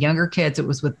when I had younger kids, it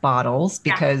was with bottles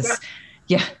because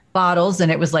bottles. And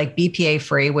it was BPA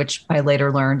free, which I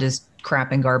later learned is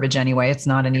crap and garbage anyway. It's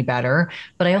not any better.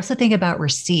 But I also think about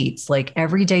receipts.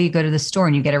 Every day you go to the store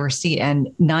and you get a receipt, and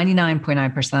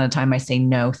 99.9% of the time I say,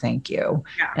 no, thank you,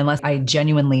 unless I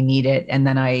genuinely need it. And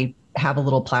then I have a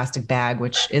little plastic bag,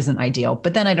 which isn't ideal,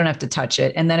 but then I don't have to touch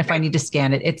it. And then if I need to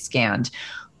scan it, it's scanned.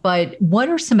 But what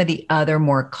are some of the other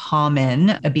more common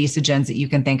obesogens that you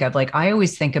can think of? I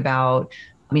always think about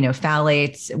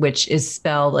phthalates, which is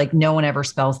spelled no one ever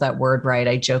spells that word right.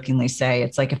 I jokingly say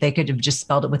it's if they could have just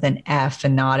spelled it with an F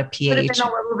and not a PH. Would have been a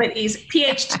little bit easy.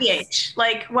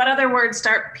 PHTH. What other words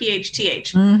start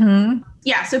PHTH? Mm-hmm.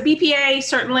 Yeah. So BPA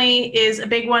certainly is a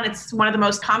big one. It's one of the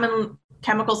most common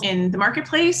chemicals in the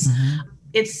marketplace. Mm-hmm.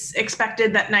 It's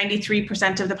expected that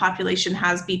 93% of the population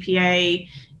has BPA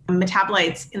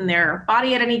metabolites in their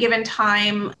body at any given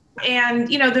time. And,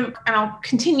 and I'll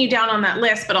continue down on that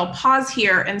list, but I'll pause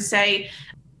here and say,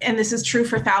 and this is true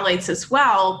for phthalates as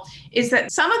well, is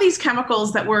that some of these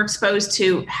chemicals that we're exposed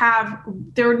to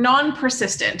they're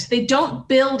non-persistent. They don't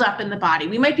build up in the body.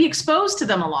 We might be exposed to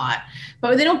them a lot,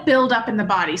 but they don't build up in the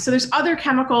body. So there's other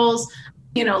chemicals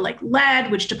like lead,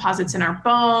 which deposits in our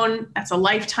bone. That's a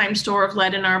lifetime store of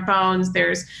lead in our bones.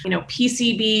 There's,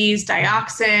 PCBs,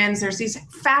 dioxins. There's these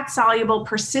fat-soluble,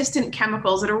 persistent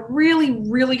chemicals that are really,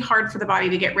 really hard for the body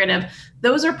to get rid of.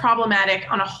 Those are problematic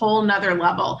on a whole nother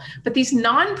level. But these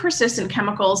non-persistent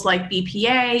chemicals like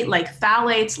BPA, like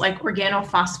phthalates, like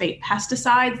organophosphate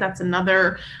pesticides, that's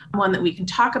another one that we can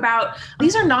talk about.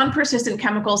 These are non-persistent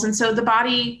chemicals. And so the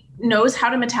body knows how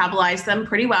to metabolize them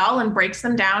pretty well and breaks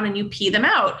them down, and you pee them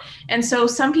out. And so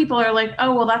some people are like,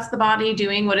 oh, well, that's the body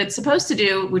doing what it's supposed to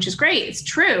do, which is great. It's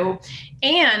true.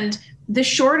 And the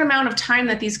short amount of time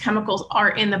that these chemicals are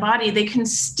in the body, they can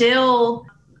still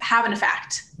have an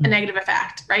effect, a negative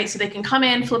effect, right? So they can come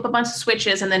in, flip a bunch of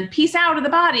switches, and then peace out of the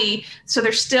body. So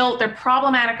they're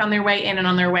problematic on their way in and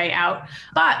on their way out.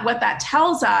 But what that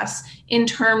tells us in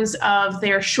terms of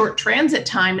their short transit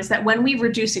time is that when we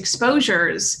reduce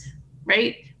exposures,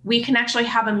 right, we can actually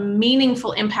have a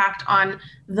meaningful impact on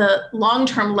the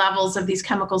long-term levels of these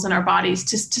chemicals in our bodies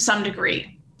to some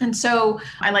degree. And so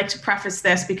I like to preface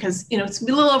this because, it's a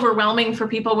little overwhelming for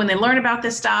people when they learn about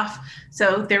this stuff.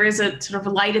 So there is a sort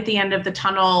of light at the end of the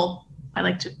tunnel. I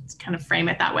like to kind of frame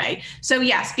it that way. So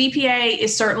yes, BPA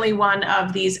is certainly one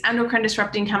of these endocrine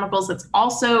disrupting chemicals that's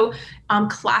also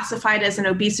classified as an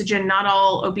obesogen. Not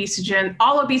all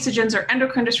obesogens are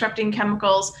endocrine disrupting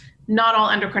chemicals. Not all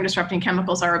endocrine disrupting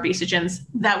chemicals are obesogens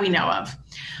that we know of.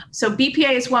 So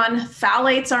BPA is one,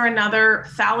 phthalates are another.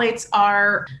 Phthalates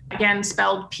are, again,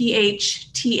 spelled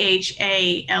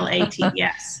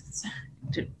PHTHALATES.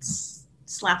 To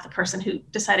slap the person who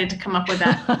decided to come up with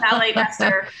that phthalate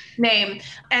ester name.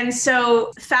 And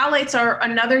so phthalates are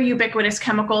another ubiquitous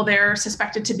chemical. They're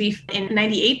suspected to be in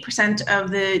 98%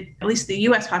 of at least the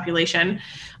US population.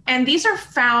 And these are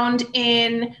found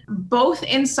both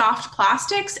in soft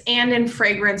plastics and in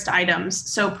fragranced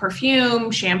items. So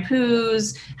perfume,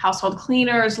 shampoos, household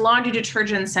cleaners, laundry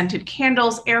detergents, scented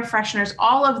candles, air fresheners,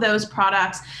 all of those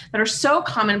products that are so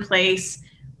commonplace.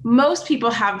 Most people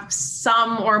have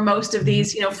some or most of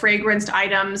these, fragranced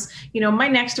items. My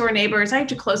next door neighbors, I have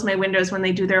to close my windows when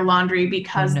they do their laundry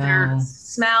because their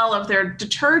smell of their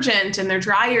detergent and their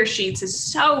dryer sheets is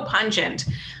so pungent.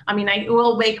 I mean, it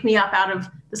will wake me up out of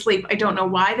the sleep. I don't know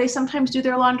why they sometimes do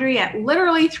their laundry at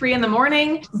literally 3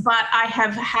 a.m, but I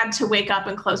have had to wake up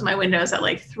and close my windows at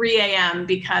like 3 a.m.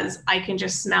 because I can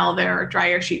just smell their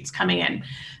dryer sheets coming in.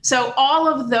 So all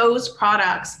of those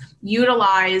products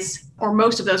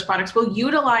most of those products will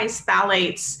utilize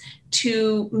phthalates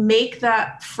to make the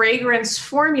fragrance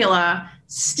formula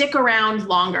stick around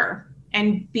longer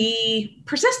and be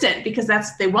persistent because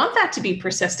they want that to be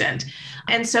persistent.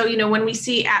 And so, when we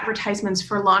see advertisements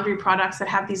for laundry products that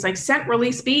have these like scent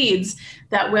release beads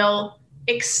that will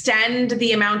extend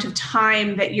the amount of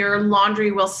time that your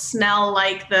laundry will smell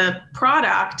like the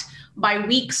product by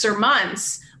weeks or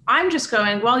months, I'm just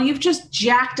going, well, you've just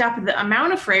jacked up the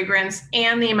amount of fragrance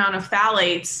and the amount of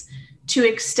phthalates to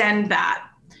extend that.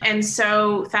 And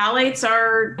so phthalates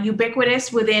are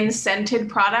ubiquitous within scented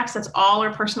products. That's all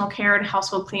our personal care and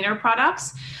household cleaner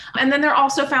products. And then they're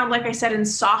also found, like I said, in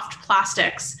soft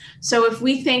plastics. So if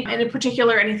we think in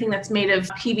particular, anything that's made of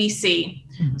PVC,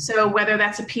 so whether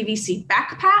that's a PVC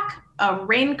backpack, a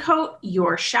raincoat,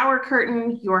 your shower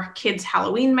curtain, your kid's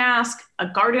Halloween mask, a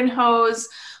garden hose,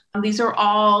 these are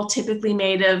all typically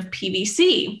made of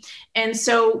PVC. And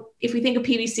so if we think of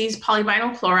PVC's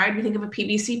polyvinyl chloride, we think of a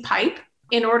PVC pipe.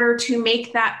 In order to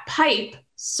make that pipe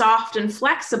soft and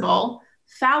flexible,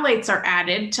 phthalates are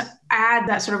added to add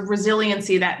that sort of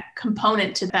resiliency, that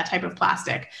component to that type of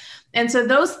plastic. And so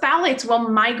those phthalates will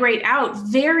migrate out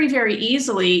very, very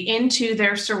easily into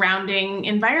their surrounding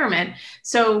environment.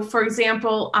 So for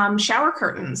example, shower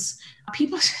curtains.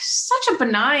 People, such a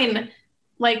benign,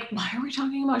 like, why are we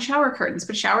talking about shower curtains?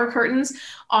 But shower curtains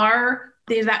are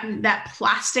that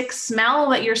plastic smell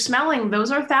that you're smelling.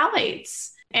 Those are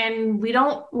phthalates. And we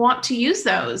don't want to use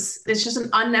those. It's just an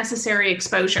unnecessary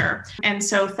exposure. And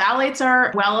so phthalates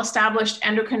are well-established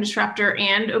endocrine disruptor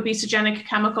and obesogenic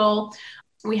chemical.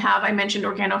 We have, I mentioned,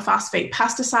 organophosphate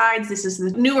pesticides. This is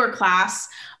the newer class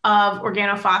of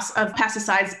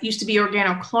pesticides. Used to be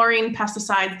organochlorine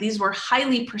pesticides. These were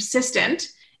highly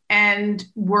persistent and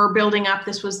were building up.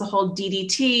 This was the whole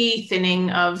DDT,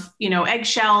 thinning of,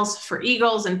 eggshells for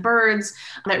eagles and birds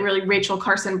that really Rachel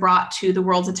Carson brought to the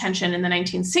world's attention in the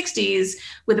 1960s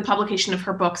with the publication of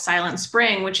her book, Silent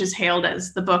Spring, which is hailed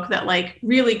as the book that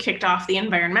really kicked off the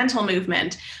environmental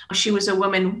movement. She was a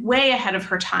woman way ahead of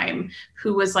her time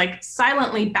who was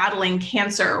silently battling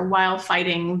cancer while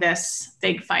fighting this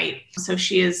big fight. So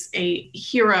she is a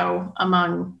hero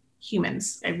among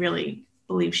humans. I really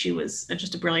believe she was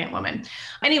just a brilliant woman.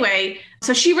 Anyway,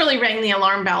 so she really rang the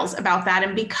alarm bells about that.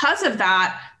 And because of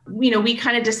that, we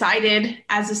kind of decided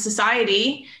as a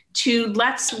society to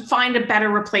let's find a better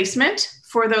replacement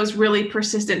for those really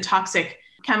persistent toxic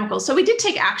chemicals. So we did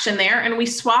take action there and we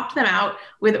swapped them out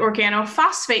with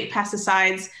organophosphate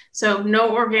pesticides. So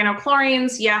no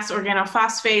organochlorines, yes,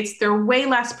 organophosphates. They're way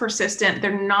less persistent.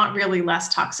 They're not really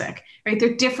less toxic, right?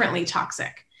 They're differently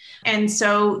toxic. And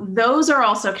so those are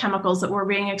also chemicals that we're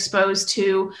being exposed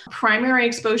to. Primary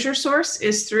exposure source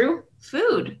is through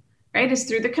food, right? Is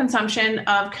through the consumption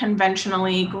of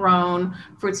conventionally grown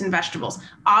fruits and vegetables.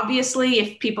 Obviously,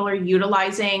 if people are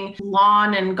utilizing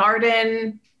lawn and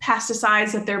garden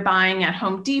pesticides that they're buying at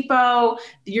Home Depot,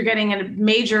 you're getting a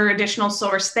major additional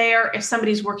source there. If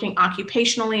somebody's working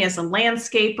occupationally as a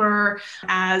landscaper,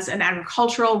 as an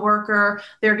agricultural worker,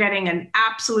 they're getting an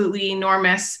absolutely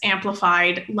enormous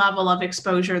amplified level of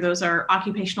exposure. Those are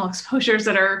occupational exposures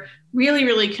that are really,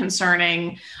 really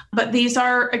concerning. But these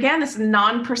are, again, this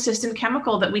non-persistent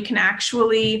chemical that we can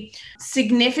actually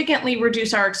significantly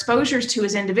reduce our exposures to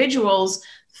as individuals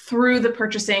through the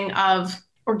purchasing of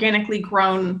organically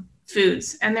grown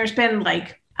foods. And there's been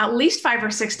at least 5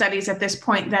 or 6 studies at this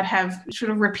point that have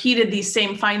sort of repeated these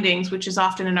same findings, which is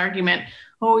often an argument.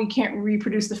 Oh, you can't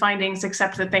reproduce the findings,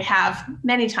 except that they have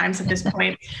many times at this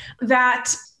point,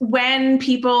 that when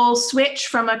people switch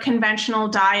from a conventional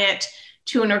diet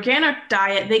to an organic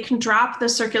diet, they can drop the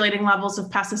circulating levels of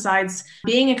pesticides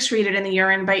being excreted in the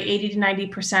urine by 80 to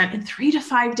 90% in 3 to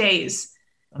 5 days.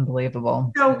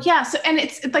 Unbelievable. So yeah. So, and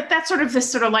it's like, that's sort of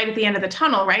this sort of light at the end of the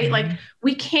tunnel, right? Mm-hmm. Like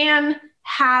we can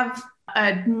have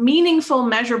a meaningful,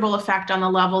 measurable effect on the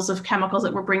levels of chemicals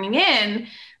that we're bringing in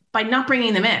by not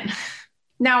bringing them in.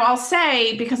 Now I'll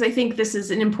say, because I think this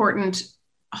is an important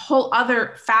whole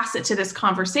other facet to this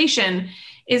conversation,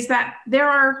 is that there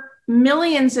are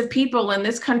millions of people in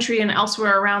this country and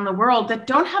elsewhere around the world that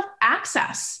don't have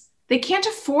access. They can't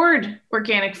afford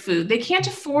organic food. They can't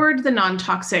afford the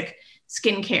non-toxic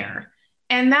skincare.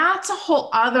 And that's a whole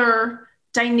other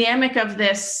dynamic of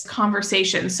this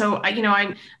conversation. So,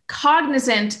 I'm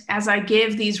cognizant as I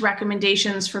give these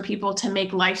recommendations for people to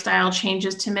make lifestyle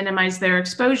changes to minimize their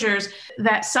exposures,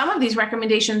 that some of these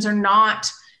recommendations are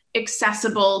not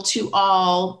accessible to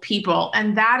all people.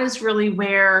 And that is really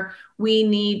where we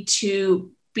need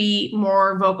to be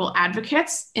more vocal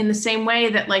advocates, in the same way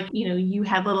that you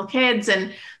had little kids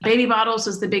and baby bottles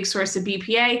was the big source of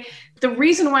BPA. The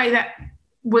reason why that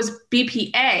was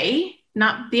BPA,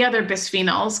 not the other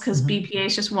bisphenols, because BPA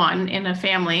is just one in a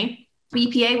family.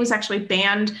 BPA was actually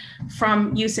banned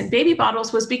from use in baby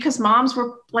bottles was because moms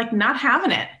were not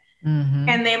having it. Mm-hmm.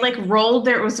 And they rolled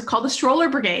it was called the stroller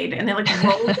brigade. And they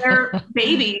rolled their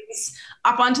babies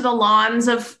up onto the lawns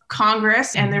of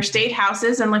Congress and their state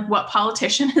houses. And what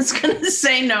politician is going to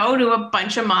say no to a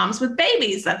bunch of moms with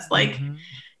babies? That's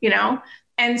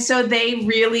And so they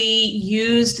really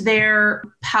used their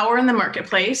power in the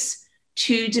marketplace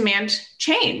to demand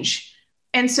change.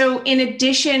 And so in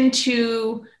addition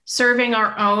to serving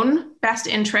our own best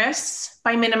interests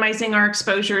by minimizing our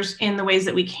exposures in the ways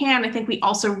that we can, I think we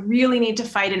also really need to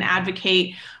fight and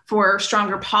advocate for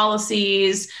stronger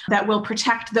policies that will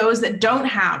protect those that don't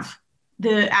have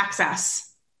the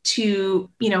access to,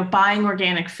 buying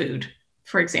organic food,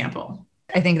 for example.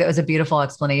 I think that was a beautiful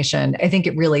explanation. I think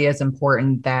it really is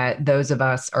important that those of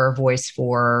us are a voice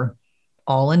for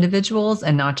all individuals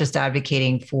and not just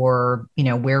advocating for,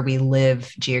 where we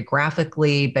live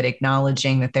geographically, but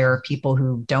acknowledging that there are people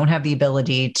who don't have the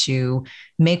ability to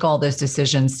make all those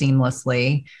decisions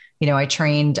seamlessly. I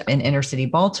trained in inner city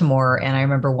Baltimore, and I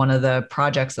remember one of the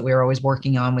projects that we were always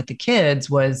working on with the kids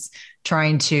was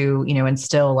trying to,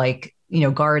 instill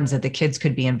gardens that the kids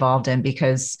could be involved in,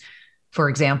 because for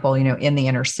example, in the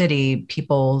inner city,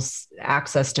 people's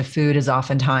access to food is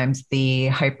oftentimes the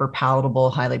hyper palatable,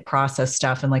 highly processed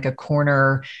stuff in a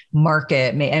corner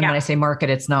market. And when I say market,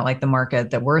 it's not like the market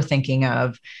that we're thinking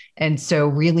of. And so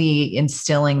really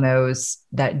instilling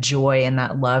that joy and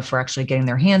that love for actually getting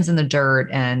their hands in the dirt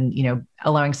and,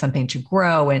 allowing something to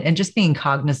grow and just being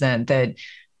cognizant that,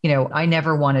 I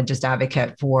never want to just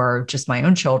advocate for just my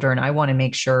own children. I want to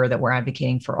make sure that we're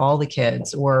advocating for all the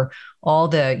kids or all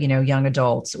the, young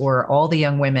adults or all the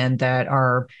young women that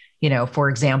are, for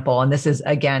example, and this is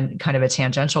again, kind of a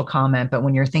tangential comment, but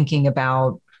when you're thinking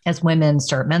about as women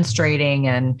start menstruating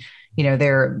and,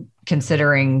 they're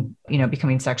considering,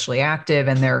 becoming sexually active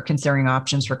and they're considering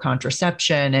options for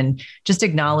contraception and just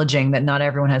acknowledging that not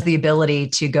everyone has the ability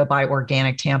to go buy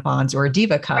organic tampons or a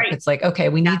Diva cup. Right. It's okay,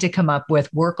 we need to come up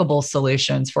with workable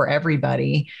solutions for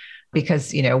everybody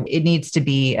because, it needs to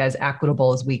be as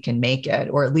equitable as we can make it,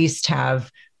 or at least have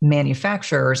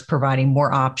manufacturers providing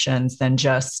more options than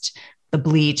just the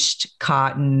bleached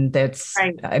cotton that's,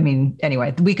 right. I mean,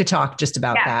 anyway, we could talk just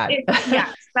about that.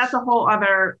 Yes, that's a whole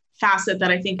other facet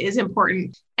that I think is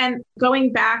important. And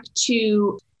going back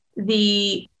to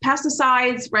the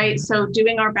pesticides, right? So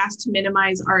doing our best to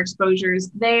minimize our exposures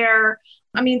there.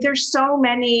 I mean, there's so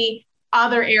many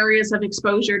other areas of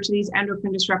exposure to these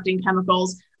endocrine disrupting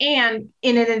chemicals. And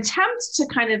in an attempt to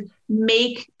kind of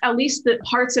make at least the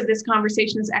parts of this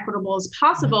conversation as equitable as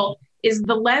possible, is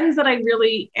the lens that I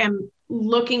really am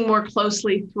looking more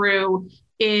closely through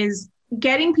is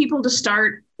getting people to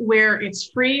start where it's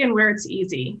free and where it's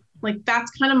easy. Like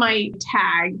that's kind of my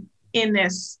tag in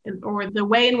this, or the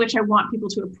way in which I want people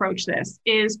to approach this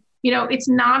is, it's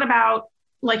not about,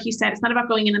 like you said, it's not about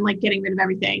going in and like getting rid of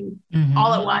everything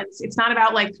all at once. It's not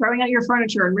about like throwing out your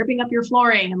furniture and ripping up your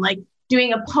flooring and like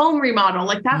doing a home remodel.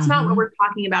 Like that's not what we're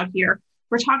talking about here.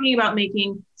 We're talking about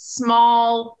making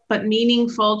small but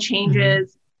meaningful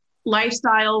changes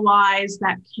lifestyle wise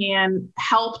that can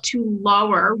help to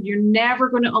lower. You're never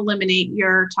going to eliminate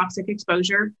your toxic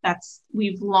exposure.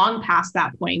 We've long passed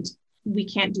that point. We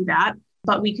can't do that,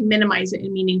 but we can minimize it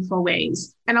in meaningful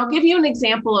ways. And I'll give you an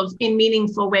example of in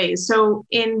meaningful ways. So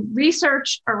in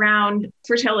research around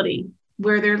fertility,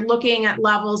 where they're looking at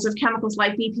levels of chemicals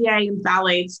like BPA and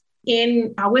phthalates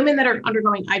in women that are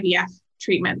undergoing IVF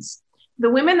treatments,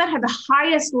 the women that had the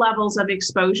highest levels of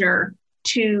exposure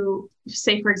to,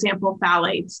 say, for example,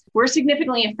 phthalates, were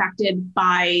significantly affected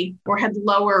by or had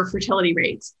lower fertility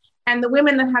rates. And the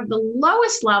women that had the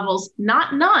lowest levels,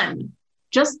 not none,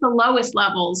 just the lowest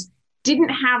levels, didn't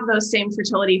have those same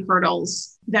fertility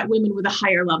hurdles that women with a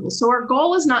higher level. So our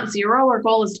goal is not zero, our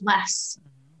goal is less.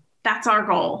 That's our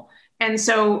goal. And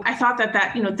so I thought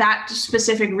that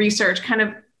specific research kind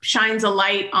of shines a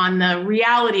light on the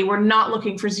reality. We're not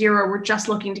looking for zero. We're just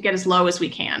looking to get as low as we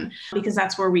can, because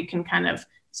that's where we can kind of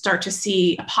start to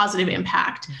see a positive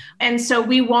impact. And so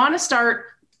we want to start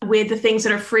with the things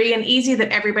that are free and easy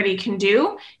that everybody can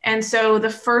do. And so the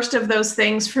first of those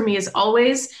things for me is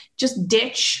always just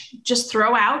ditch, just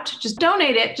throw out, just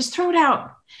donate it, just throw it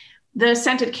out. The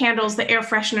scented candles, the air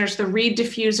fresheners, the reed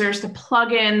diffusers, the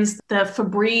plugins, the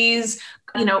Febreze,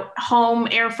 home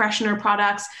air freshener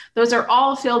products, those are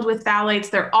all filled with phthalates.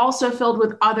 They're also filled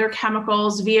with other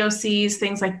chemicals, VOCs,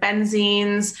 things like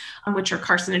benzenes, which are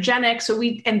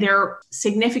carcinogenic. And they're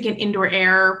significant indoor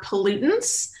air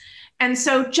pollutants. And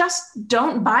so just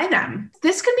don't buy them.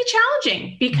 This can be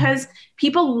challenging because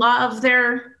people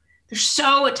they're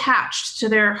so attached to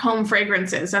their home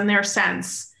fragrances and their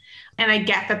scents. And I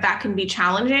get that can be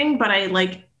challenging, but I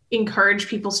encourage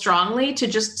people strongly to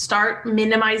just start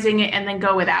minimizing it and then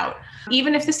go without.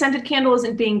 Even if the scented candle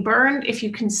isn't being burned, if you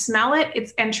can smell it,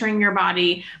 it's entering your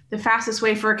body. The fastest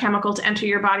way for a chemical to enter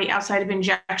your body outside of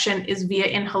injection is via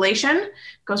inhalation. It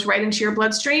goes right into your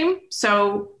bloodstream.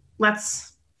 So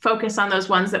let's focus on those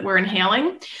ones that we're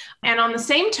inhaling. And on the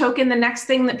same token, the next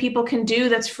thing that people can do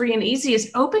that's free and easy is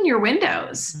open your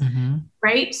windows,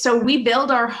 right? So we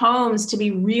build our homes to be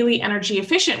really energy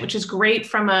efficient, which is great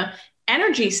from a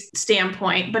energy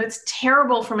standpoint, but it's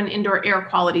terrible from an indoor air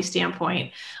quality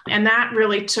standpoint. And that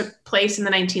really took place in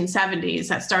the 1970s.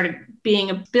 That started being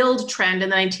a build trend in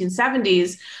the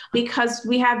 1970s because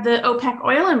we had the OPEC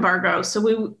oil embargo.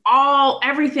 So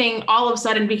everything all of a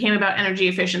sudden became about energy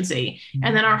efficiency.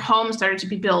 And then our homes started to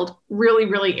be built really,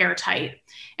 really airtight.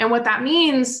 And what that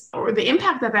means, or the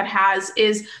impact that has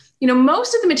is,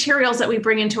 most of the materials that we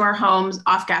bring into our homes,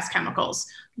 off-gas chemicals,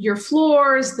 your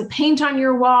floors, the paint on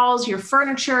your walls, your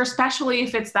furniture, especially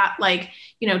if it's that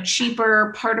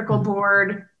cheaper particle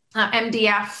board,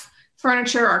 MDF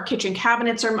furniture. Our kitchen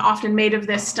cabinets are often made of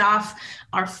this stuff.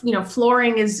 Our,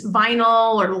 flooring is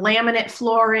vinyl or laminate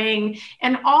flooring,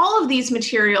 and all of these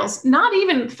materials, not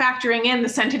even factoring in the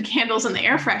scented candles and the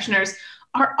air fresheners,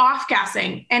 are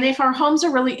off-gassing. And if our homes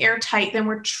are really airtight, then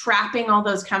we're trapping all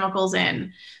those chemicals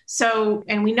in. So,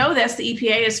 and we know this, the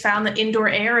EPA has found that indoor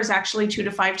air is actually 2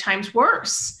 to 5 times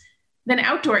worse than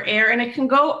outdoor air. And it can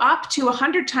go up to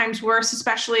 100 times worse,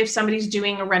 especially if somebody's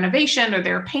doing a renovation or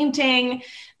they're painting.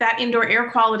 That indoor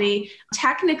air quality,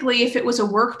 technically, if it was a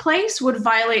workplace, would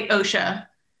violate OSHA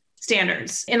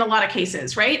standards in a lot of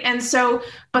cases, right? And so,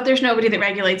 but there's nobody that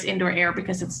regulates indoor air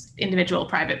because it's individual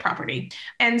private property.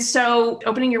 And so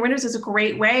opening your windows is a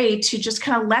great way to just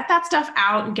kind of let that stuff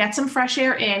out and get some fresh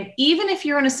air in. Even if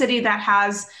you're in a city that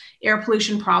has air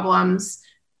pollution problems,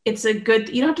 you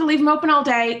don't have to leave them open all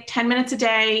day, 10 minutes a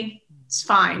day, it's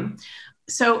fine.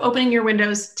 So opening your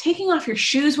windows, taking off your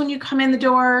shoes when you come in the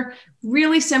door,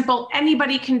 really simple.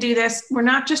 Anybody can do this. We're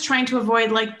not just trying to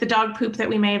avoid like the dog poop that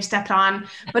we may have stepped on,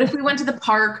 but if we went to the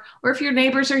park or if your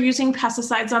neighbors are using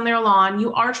pesticides on their lawn,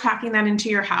 you are tracking that into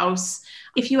your house.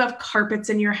 If you have carpets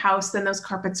in your house, then those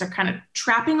carpets are kind of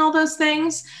trapping all those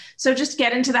things. So just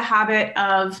get into the habit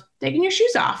of taking your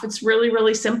shoes off. It's really,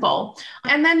 really simple.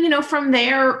 And then, from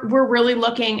there, we're really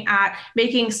looking at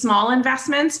making small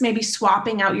investments, maybe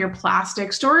swapping out your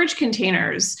plastic storage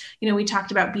containers. We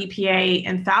talked about BPA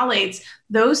and phthalates.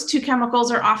 Those two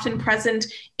chemicals are often present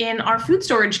in our food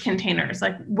storage containers,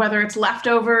 like whether it's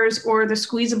leftovers or the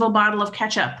squeezable bottle of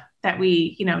ketchup that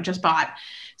we, just bought.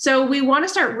 So we want to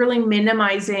start really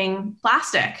minimizing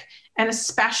plastic, and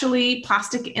especially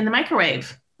plastic in the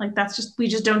microwave. Like we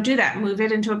just don't do that. Move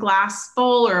it into a glass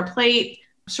bowl or a plate,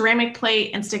 ceramic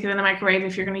plate, and stick it in the microwave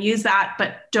if you're going to use that,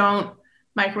 but don't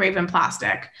microwave in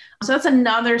plastic. So that's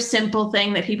another simple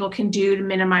thing that people can do to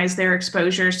minimize their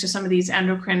exposures to some of these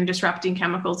endocrine disrupting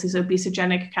chemicals, these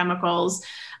obesogenic chemicals.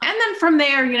 And then from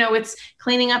there, it's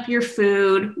cleaning up your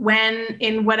food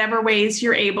in whatever ways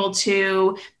you're able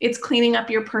to. It's cleaning up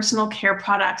your personal care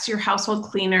products, your household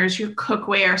cleaners, your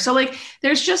cookware. So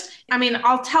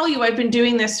I'll tell you, I've been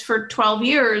doing this for 12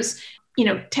 years,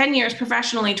 10 years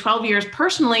professionally, 12 years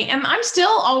personally, and I'm still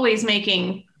always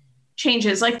making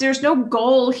changes. Like there's no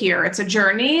goal here. It's a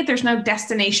journey. There's no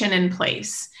destination in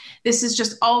place. This is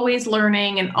just always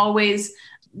learning and always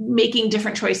making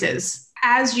different choices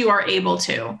as you are able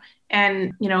to.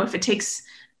 And, if it takes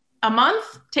a month,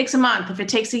 takes a month. If it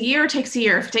takes a year, it takes a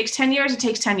year. If it takes 10 years, it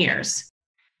takes 10 years.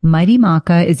 Mighty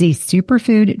Maca is a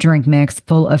superfood drink mix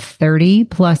full of 30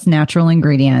 plus natural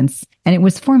ingredients, and it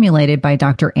was formulated by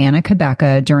Dr. Anna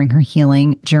Cabeca during her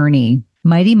healing journey.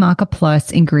 Mighty Maca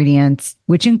Plus ingredients,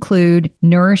 which include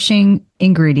nourishing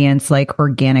ingredients like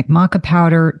organic maca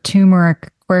powder,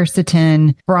 turmeric,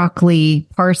 quercetin, broccoli,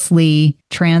 parsley,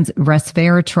 trans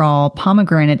resveratrol,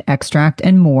 pomegranate extract,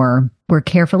 and more, were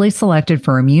carefully selected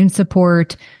for immune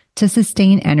support, to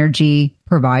sustain energy,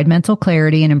 provide mental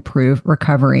clarity, and improve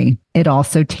recovery. It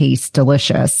also tastes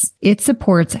delicious. It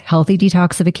supports healthy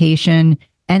detoxification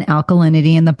and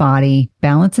alkalinity in the body,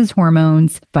 balances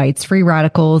hormones, fights free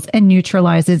radicals, and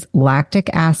neutralizes lactic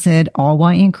acid, all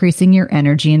while increasing your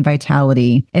energy and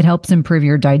vitality. It helps improve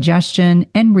your digestion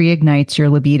and reignites your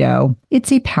libido.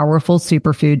 It's a powerful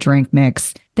superfood drink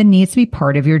mix that needs to be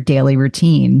part of your daily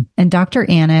routine. And Dr.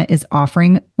 Anna is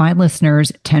offering my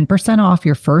listeners 10% off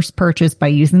your first purchase by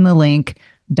using the link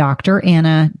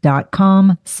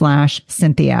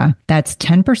dranna.com/Cynthia. That's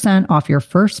 10% off your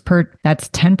first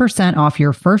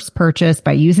purchase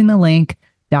by using the link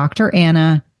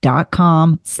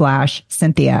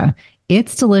dranna.com/Cynthia.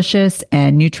 It's delicious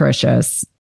and nutritious.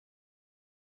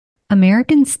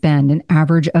 Americans spend an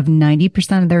average of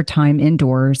 90% of their time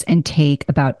indoors and take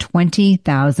about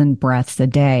 20,000 breaths a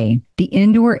day. The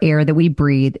indoor air that we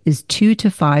breathe is 2 to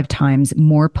 5 times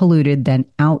more polluted than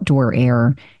outdoor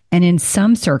air, and in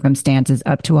some circumstances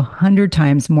up to 100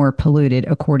 times more polluted,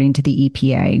 according to the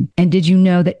EPA. And did you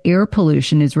know that air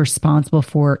pollution is responsible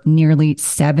for nearly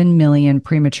 7 million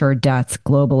premature deaths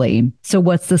globally? So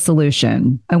what's the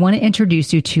solution? I want to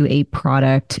introduce you to a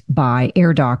product by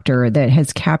Air Doctor that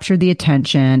has captured the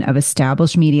attention of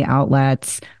established media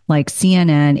outlets like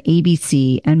CNN,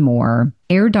 ABC, and more.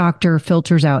 Air Doctor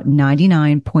filters out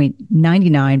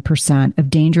 99.99% of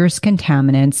dangerous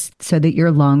contaminants so that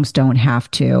your lungs don't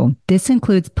have to. This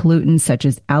includes pollutants such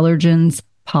as allergens,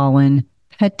 pollen,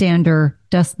 pet dander,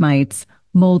 dust mites,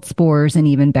 mold spores, and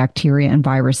even bacteria and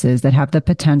viruses that have the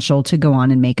potential to go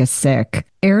on and make us sick.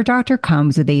 Air Doctor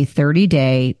comes with a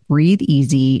 30-day, breathe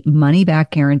easy,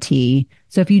 money-back guarantee.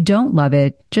 So if you don't love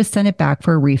it, just send it back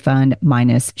for a refund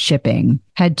minus shipping.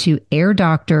 Head to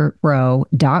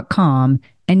airdoctorpro.com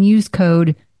and use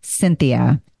code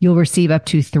Cynthia. You'll receive up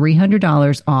to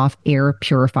 $300 off air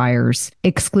purifiers.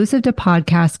 Exclusive to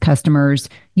podcast customers,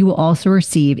 you will also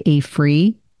receive a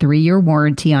free 3-year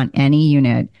warranty on any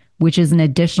unit, which is an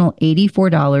additional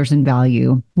 $84 in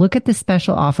value. Look at the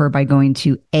special offer by going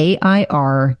to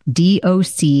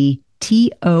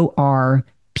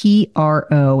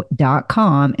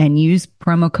airdoctorpro.com and use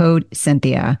promo code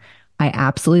Cynthia. I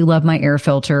absolutely love my air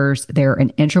filters. They're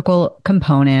an integral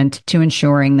component to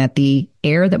ensuring that the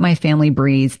air that my family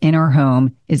breathes in our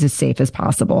home is as safe as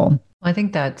possible. I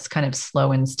think that's kind of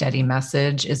slow and steady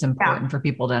message is important for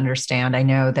people to understand. I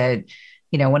know that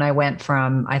when I went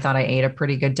from, I thought I ate a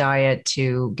pretty good diet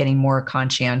to getting more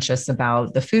conscientious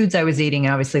about the foods I was eating,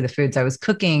 and obviously the foods I was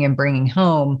cooking and bringing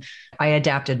home, I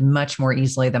adapted much more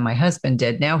easily than my husband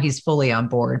did. Now he's fully on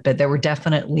board, but there were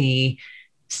definitely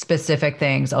specific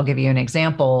things. I'll give you an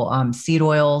example. Seed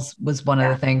oils was one of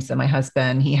the things that my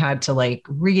husband, he had to like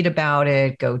read about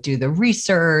it, go do the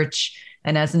research.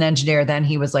 And as an engineer, then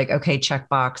he was like, okay,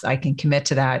 checkbox, I can commit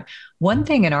to that. One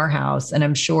thing in our house, and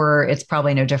I'm sure it's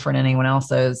probably no different than anyone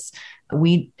else's,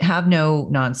 we have no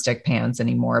nonstick pans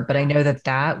anymore, but I know that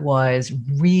that was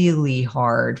really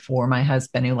hard for my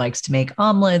husband who likes to make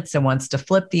omelets and wants to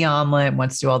flip the omelet,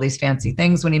 wants to do all these fancy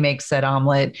things when he makes said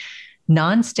omelet.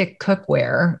 Nonstick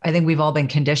cookware, I think we've all been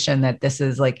conditioned that this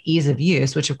is like ease of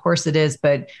use, which of course it is.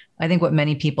 But I think what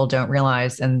many people don't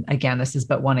realize, and again, this is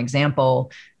but one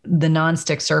example, the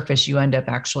nonstick surface you end up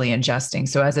actually ingesting.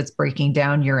 So as it's breaking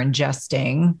down, you're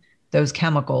ingesting those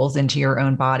chemicals into your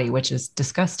own body, which is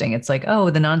disgusting. It's like,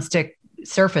 oh, the nonstick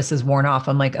surface is worn off.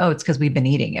 I'm like, oh, it's because we've been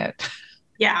eating it.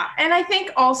 Yeah. And I think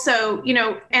also,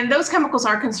 and those chemicals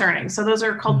are concerning. So those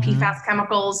are called PFAS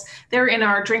chemicals. They're in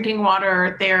our drinking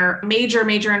water. They're major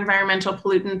environmental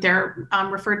pollutant. They're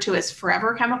referred to as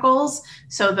forever chemicals.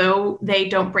 So though they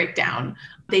don't break down,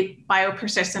 they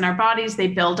biopersist in our bodies. They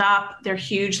build up. They're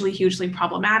hugely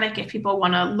problematic. If people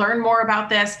want to learn more about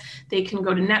this, they can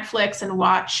go to Netflix and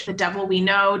watch The Devil We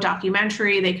Know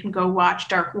documentary. They can go watch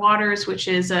Dark Waters, which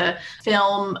is a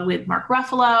film with Mark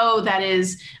Ruffalo that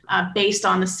is based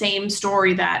on the same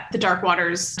story that the Dark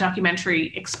Waters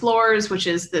documentary explores, which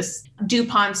is this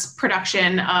DuPont's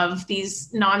production of these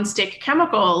nonstick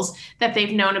chemicals that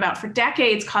they've known about for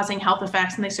decades causing health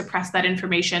effects, and they suppress that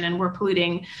information, and we're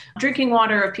polluting drinking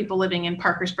water of people living in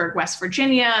Parkersburg, West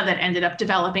Virginia, that ended up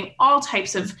developing all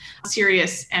types of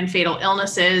serious and fatal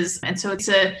illnesses. And so it's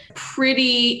a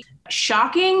pretty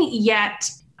shocking yet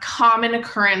common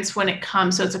occurrence when it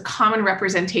comes. So it's a common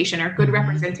representation or good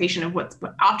representation of what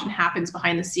often happens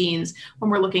behind the scenes when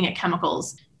we're looking at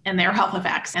chemicals and their health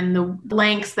effects and the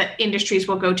lengths that industries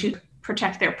will go to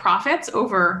protect their profits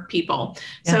over people.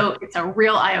 Yeah. So it's a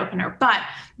real eye opener. But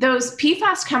those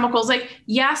PFAS chemicals, like,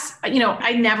 yes,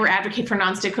 I never advocate for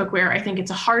nonstick cookware. I think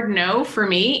it's a hard no for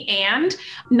me. And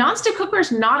nonstick cookware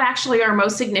is not actually our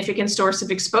most significant source of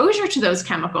exposure to those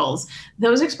chemicals.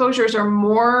 Those exposures are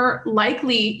more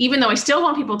likely, even though I still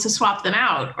want people to swap them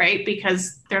out, right?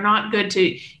 Because they're not good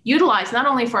to utilize, not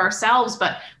only for ourselves,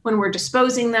 but when we're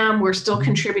disposing them, we're still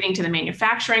contributing to the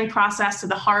manufacturing process, to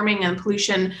the harming and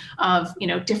pollution of,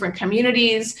 different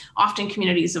communities, often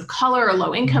communities of color or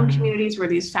low income communities where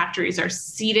these factories are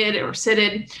situated.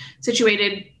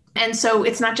 And so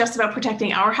it's not just about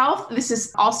protecting our health. This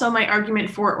is also my argument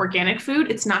for organic food.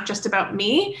 It's not just about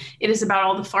me. It is about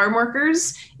all the farm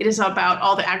workers. It is about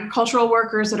all the agricultural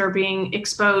workers that are being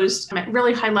exposed at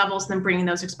really high levels and then bringing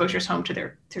those exposures home to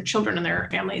their children and their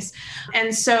families.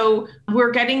 And so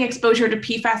we're getting exposure to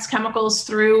PFAS chemicals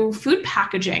through food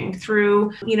packaging,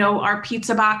 through, our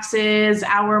pizza boxes,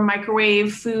 our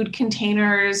microwave food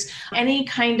containers, any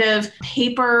kind of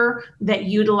paper that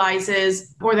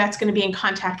utilizes or that's going to be in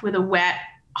contact with a wet,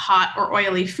 hot, or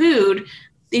oily food.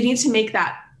 They need to make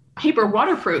that paper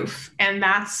waterproof,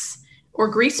 or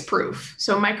grease proof.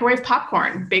 So microwave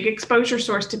popcorn, big exposure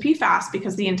source to PFAS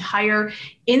because the entire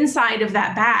inside of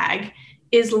that bag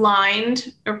is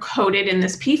lined or coated in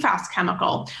this PFAS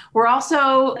chemical. We're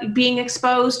also being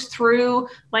exposed through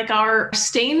like our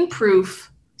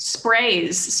stain-proof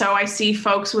sprays. So I see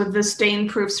folks with the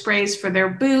stain-proof sprays for their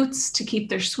boots to keep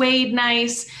their suede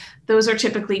nice. Those are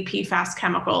typically PFAS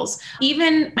chemicals.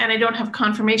 Even, and I don't have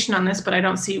confirmation on this, but I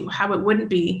don't see how it wouldn't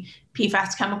be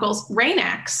PFAS chemicals,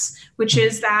 Rain-X, which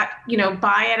is that,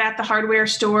 buy it at the hardware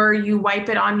store, you wipe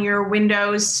it on your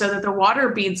windows so that the water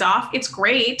beads off. It's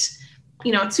great.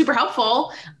 It's super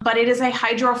helpful, but it is a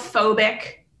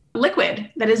hydrophobic liquid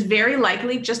that is very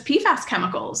likely just PFAS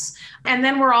chemicals. And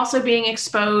then we're also being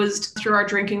exposed through our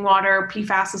drinking water.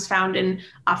 PFAS is found in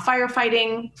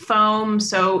firefighting foam.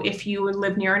 So if you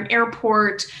live near an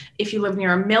airport, if you live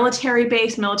near a military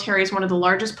base, military is one of the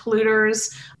largest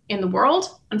polluters in the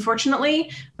world,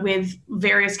 unfortunately, with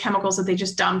various chemicals that they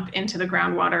just dump into the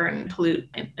groundwater and pollute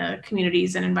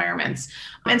communities and environments.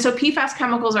 And so PFAS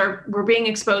chemicals we're being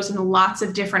exposed in lots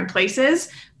of different places.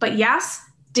 But yes,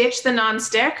 ditch the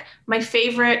nonstick. My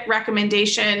favorite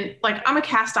recommendation, like I'm a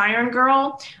cast iron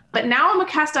girl, but now I'm a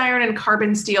cast iron and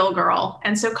carbon steel girl.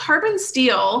 And so carbon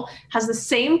steel has the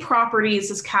same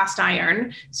properties as cast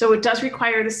iron. So it does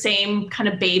require the same kind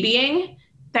of babying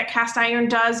that cast iron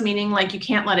does, meaning like you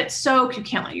can't let it soak, you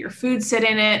can't let your food sit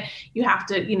in it, you have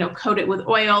to, coat it with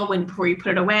oil before you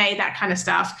put it away, that kind of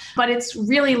stuff. But it's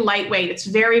really lightweight, it's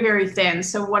very, very thin.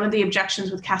 So one of the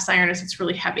objections with cast iron is it's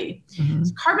really heavy.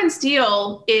 So carbon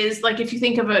steel is like, if you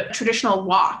think of a traditional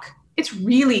wok, it's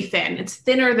really thin. It's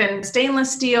thinner than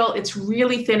stainless steel. It's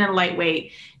really thin and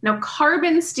lightweight. Now,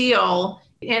 carbon steel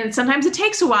And sometimes it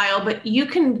takes a while, but you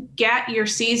can get your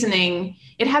seasoning.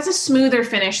 It has a smoother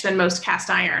finish than most cast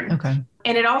iron. Okay.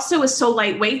 And it also is so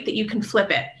lightweight that you can flip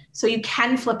it. So you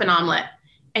can flip an omelet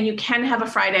and you can have a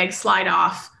fried egg slide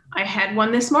off. I had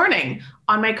one this morning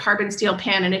on my carbon steel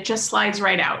pan and it just slides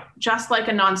right out, just like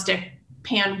a nonstick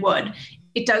pan would.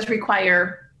 It does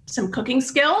require some cooking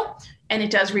skill and it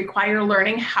does require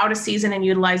learning how to season and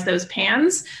utilize those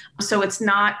pans. So it's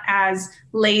not as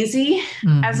lazy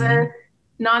as a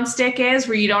nonstick is,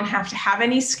 where you don't have to have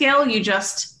any skill. You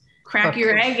just crack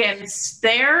your egg and it's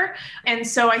there. And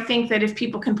so I think that if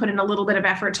people can put in a little bit of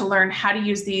effort to learn how to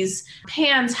use these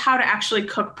pans, how to actually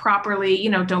cook properly,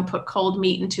 don't put cold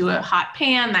meat into a hot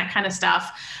pan, that kind of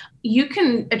stuff, you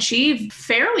can achieve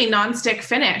fairly nonstick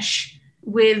finish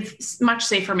with much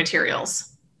safer materials.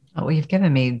 Oh, well, you've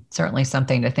given me certainly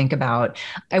something to think about.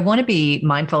 I want to be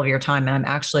mindful of your time, and I'm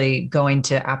actually going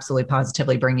to absolutely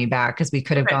positively bring you back because we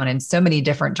could have gone in so many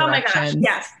different directions. Oh my gosh,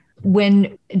 yes.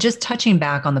 When just touching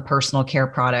back on the personal care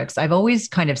products, I've always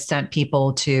kind of sent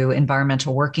people to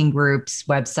environmental working groups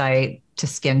website, to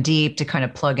Skin Deep, to kind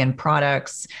of plug in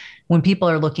products. When people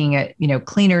are looking at,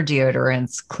 cleaner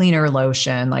deodorants, cleaner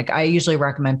lotion, like I usually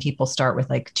recommend people start with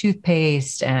like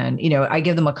toothpaste and, I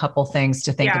give them a couple things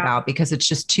to think about because it's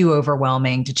just too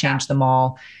overwhelming to change them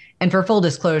all. And for full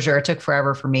disclosure, it took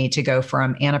forever for me to go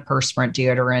from antiperspirant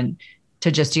deodorant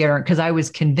to just deodorant because I was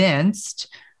convinced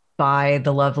by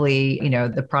the lovely,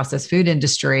 the processed food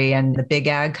industry and the big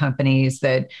ag companies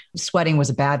that sweating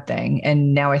was a bad thing.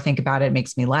 And now I think about it, it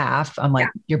makes me laugh. I'm like,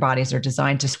 your bodies are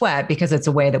designed to sweat because it's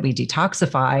a way that we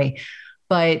detoxify.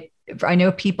 But I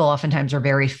know people oftentimes are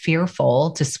very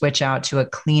fearful to switch out to a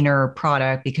cleaner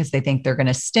product because they think they're going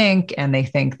to stink and they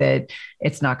think that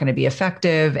it's not going to be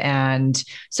effective. And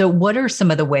so what are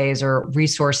some of the ways or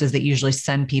resources that you usually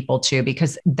send people to?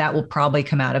 Because that will probably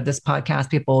come out of this podcast.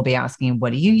 People will be asking,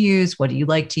 what do you use? What do you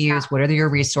like to use? What are your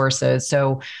resources?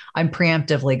 So I'm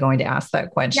preemptively going to ask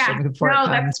that question before it comes.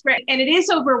 That's great. And it is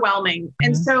overwhelming. Mm-hmm.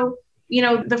 And so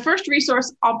the first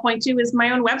resource I'll point to is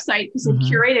my own website because I've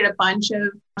curated a bunch of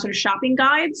sort of shopping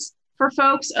guides for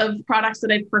folks of products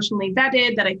that I've personally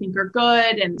vetted that I think are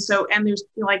good. And there's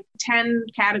like 10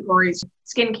 categories: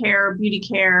 skincare, beauty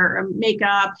care,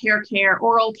 makeup, hair care,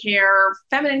 oral care,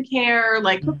 feminine care,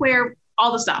 like cookware,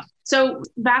 all the stuff. So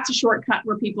that's a shortcut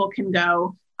where people can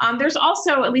go. There's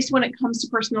also, at least when it comes to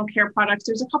personal care products,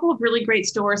 there's a couple of really great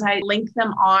stores. I link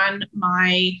them on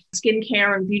my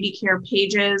skincare and beauty care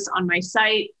pages on my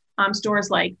site. Stores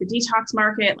like the Detox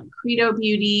Market, like Credo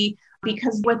Beauty,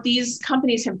 because what these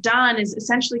companies have done is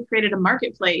essentially created a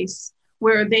marketplace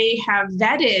where they have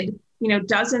vetted,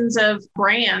 dozens of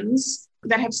brands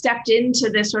that have stepped into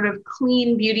this sort of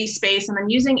clean beauty space. And I'm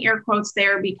using air quotes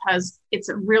there because it's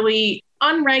a really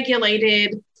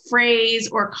unregulated phrase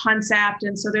or concept.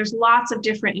 And so there's lots of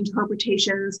different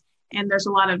interpretations. And there's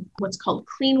a lot of what's called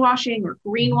clean washing or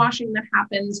greenwashing that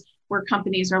happens where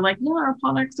companies are like, yeah, our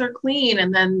products are clean.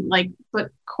 And then but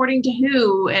according to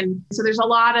who? And so there's a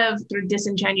lot of sort of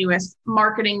disingenuous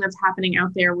marketing that's happening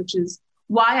out there, which is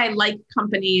why I like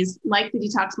companies like the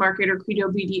Detox Market or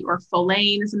Credo Beauty or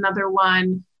Folane is another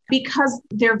one, because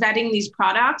they're vetting these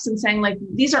products and saying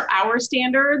these are our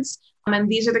standards. And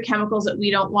these are the chemicals that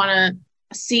we don't want to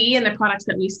see in the products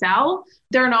that we sell.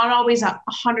 They're not always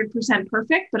 100%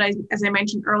 perfect, but as I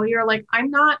mentioned earlier,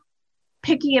 I'm not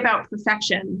picky about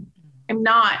perfection. I'm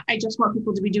not. I just want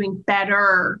people to be doing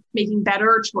better, making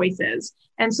better choices.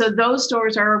 And so those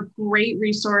stores are a great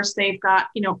resource. They've got,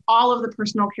 all of the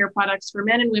personal care products for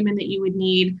men and women that you would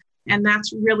need. And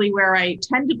that's really where I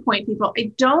tend to point people.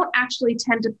 I don't actually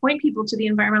tend to point people to the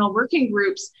environmental working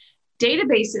groups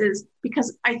databases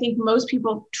because I think most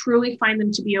people truly find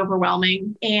them to be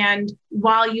overwhelming. And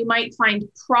while you might find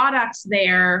products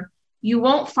there, you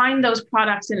won't find those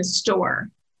products in a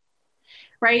store,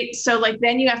 right? So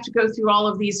then you have to go through all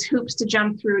of these hoops to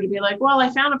jump through to be like, well, I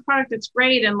found a product that's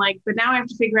great. And but now I have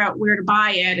to figure out where to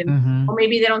buy it. And well,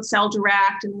 maybe they don't sell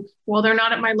direct. And well, they're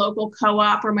not at my local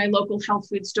co-op or my local health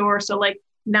food store. So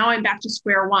now I'm back to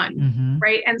square one,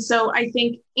 right? And so I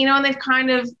think, and they've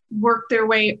kind of worked their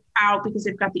way out because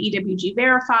they've got the EWG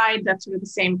verified. That's sort of the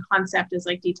same concept as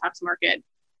Detox Market.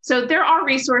 So there are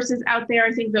resources out there.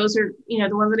 I think those are, the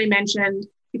ones that I mentioned.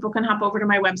 People can hop over to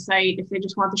my website if they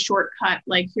just want the shortcut.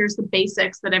 Here's the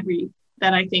basics that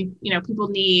I think, people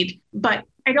need. But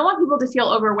I don't want people to feel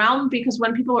overwhelmed because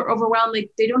when people are overwhelmed,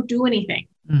 they don't do anything,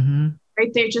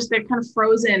 right? They're kind of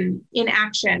frozen in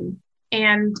action.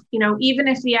 And, even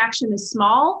if the action is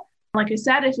small, like I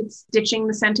said, if it's ditching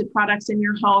the scented products in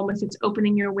your home, if it's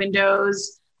opening your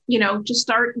windows, just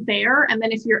start there. And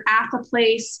then if you're at the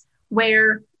place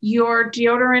where your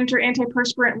deodorant or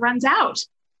antiperspirant runs out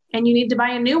and you need to buy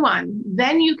a new one.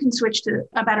 Then you can switch to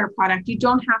a better product. You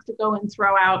don't have to go and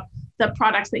throw out the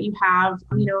products that you have.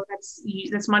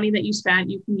 That's money that you spent.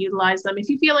 You can utilize them. If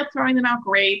you feel like throwing them out,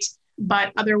 great.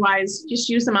 But otherwise, just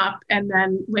use them up. And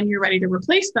then when you're ready to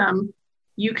replace them,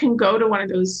 you can go to one of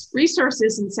those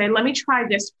resources and say, let me try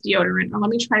this deodorant, or let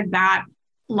me try that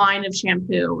line of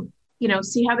shampoo,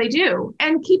 see how they do.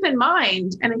 And keep in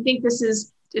mind, and I think this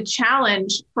is a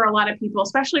challenge for a lot of people,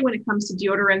 especially when it comes to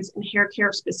deodorants and hair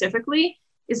care specifically,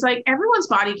 is like everyone's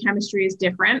body chemistry is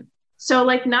different. So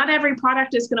like not every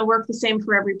product is going to work the same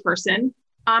for every person.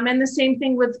 And the same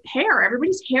thing with hair.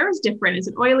 Everybody's hair is different. Is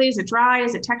it oily? Is it dry?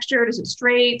 Is it textured? Is it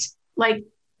straight? Like,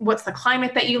 what's the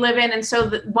climate that you live in? And so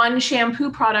the one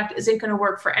shampoo product isn't going to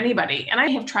work for anybody. And I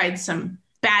have tried some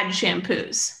bad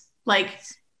shampoos, like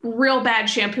real bad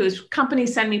shampoos.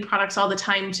 Companies send me products all the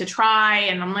time to try.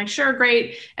 And I'm like, sure,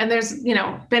 great. And there's,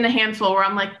 been a handful where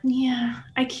I'm like, yeah,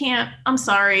 I can't, I'm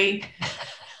sorry.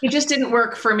 It just didn't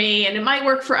work for me. And it might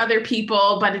work for other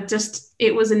people, but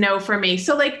it was a no for me.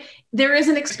 So like there is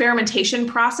an experimentation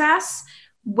process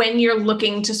when you're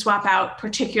looking to swap out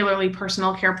particularly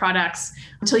personal care products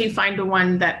until you find the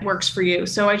one that works for you.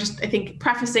 So I think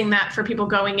prefacing that for people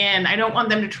going in, I don't want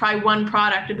them to try one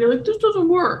product and be like, this doesn't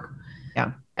work.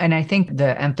 Yeah. And I think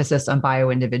the emphasis on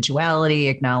bioindividuality,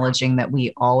 acknowledging that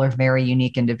we all are very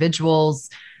unique individuals.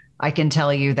 I can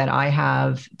tell you that I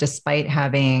have, despite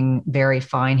having very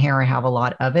fine hair, I have a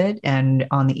lot of it. And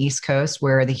on the East Coast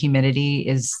where the humidity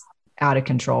is out of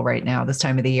control right now, this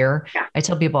time of the year, I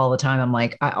tell people all the time, I'm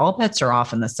like, all bets are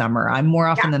off in the summer. I'm more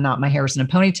often than not, my hair is in a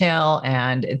ponytail,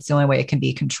 and it's the only way it can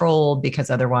be controlled because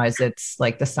otherwise it's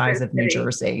like the size of New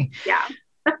Jersey. Yeah.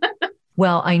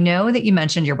 Well, I know that you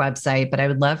mentioned your website, but I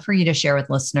would love for you to share with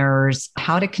listeners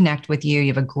how to connect with you.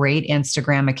 You have a great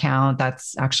Instagram account.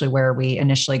 That's actually where we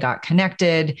initially got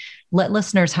connected. Let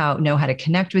listeners know how to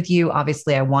connect with you.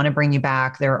 Obviously, I want to bring you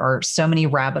back. There are so many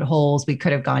rabbit holes we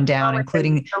could have gone down,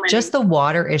 including just the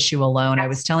water issue alone. Yes. I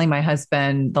was telling my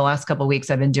husband the last couple of weeks,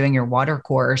 I've been doing your water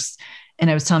course. And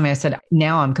I was telling him, I said,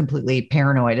 now I'm completely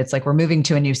paranoid. It's like, we're moving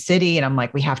to a new city. And I'm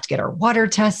like, we have to get our water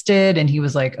tested. And he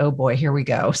was like, oh boy, here we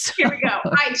go. So, here we go.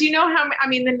 Do you know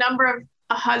the number of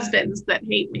husbands that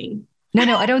hate me?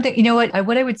 No, I don't think,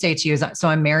 what I would say to you is, so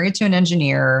I'm married to an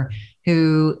engineer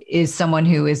who is someone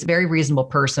who is a very reasonable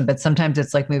person, but sometimes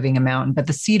it's like moving a mountain. But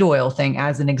the seed oil thing,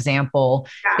 as an example,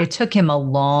 it took him a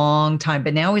long time,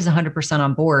 but now he's 100%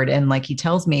 on board. And like he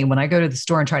tells me when I go to the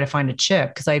store and try to find a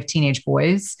chip, because I have teenage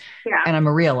boys and I'm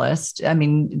a realist. I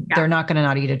mean, they're not going to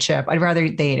not eat a chip. I'd rather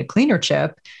they eat a cleaner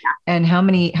chip. And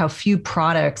how few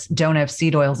products don't have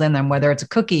seed oils in them, whether it's a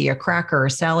cookie, a cracker, a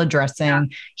salad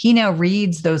dressing. He now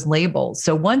reads those labels.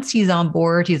 So once he's on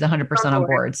board, he's 100% on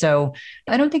board. So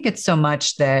I don't think it's so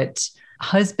much that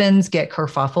husbands get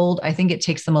kerfuffled. I think it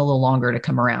takes them a little longer to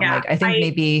come around. Like I think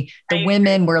maybe the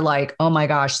women were like, oh my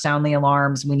gosh, sound the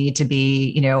alarms. We need to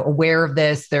be, aware of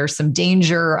this. There's some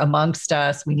danger amongst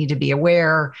us. We need to be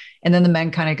aware. And then the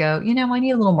men kind of go, I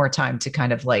need a little more time to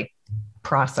kind of like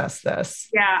process this.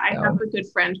 Yeah. I have a good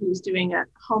friend who was doing a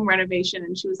home renovation,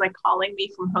 and she was like calling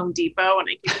me from Home Depot, and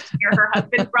I could just hear her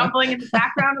husband grumbling in the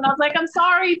background. And I was like, I'm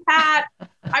sorry, Pat.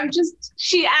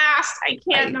 She asked, I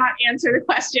can't not answer the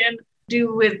question.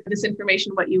 Do with this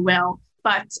information what you will.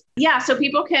 But yeah, so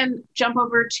people can jump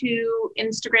over to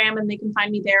Instagram and they can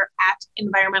find me there at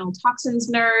Environmental Toxins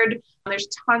Nerd. There's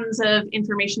tons of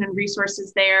information and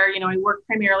resources there. I work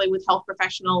primarily with health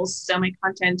professionals, so my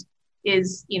content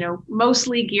is,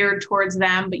 mostly geared towards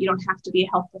them, but you don't have to be a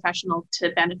health professional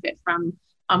to benefit from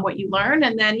what you learn.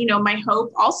 And then, my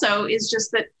hope also is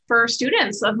just that for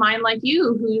students of mine like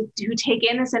you who take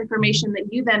in this information,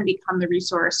 that you then become the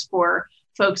resource for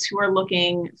folks who are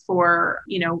looking for,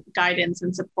 guidance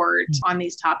and support on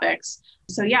these topics.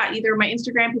 So yeah, either my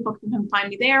Instagram, people can come find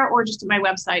me there, or just at my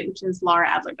website, which is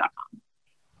laraadler.com.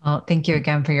 Well, thank you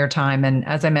again for your time. And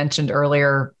as I mentioned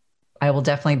earlier, I will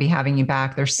definitely be having you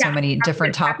back. There's so many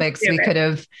different topics we could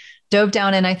have dove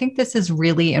down. And I think this is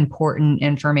really important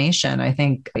information. I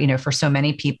think, for so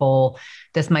many people,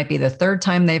 this might be the third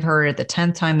time they've heard it, the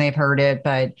 10th time they've heard it,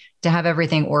 but to have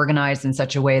everything organized in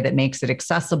such a way that makes it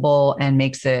accessible and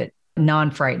makes it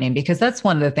non-frightening, because that's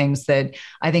one of the things that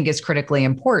I think is critically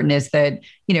important, is that,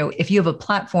 if you have a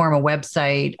platform, a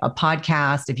website, a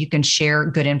podcast, if you can share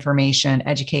good information,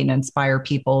 educate and inspire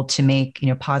people to make,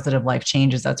 positive life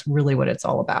changes, that's really what it's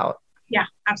all about. Yeah,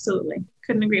 absolutely.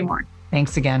 Couldn't agree more.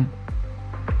 Thanks again.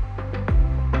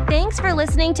 Thanks for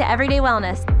listening to Everyday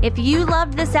Wellness. If you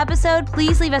loved this episode,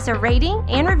 please leave us a rating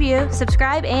and review,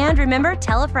 subscribe, and remember,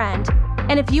 tell a friend.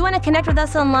 And if you want to connect with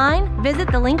us online,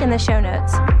 visit the link in the show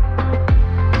notes.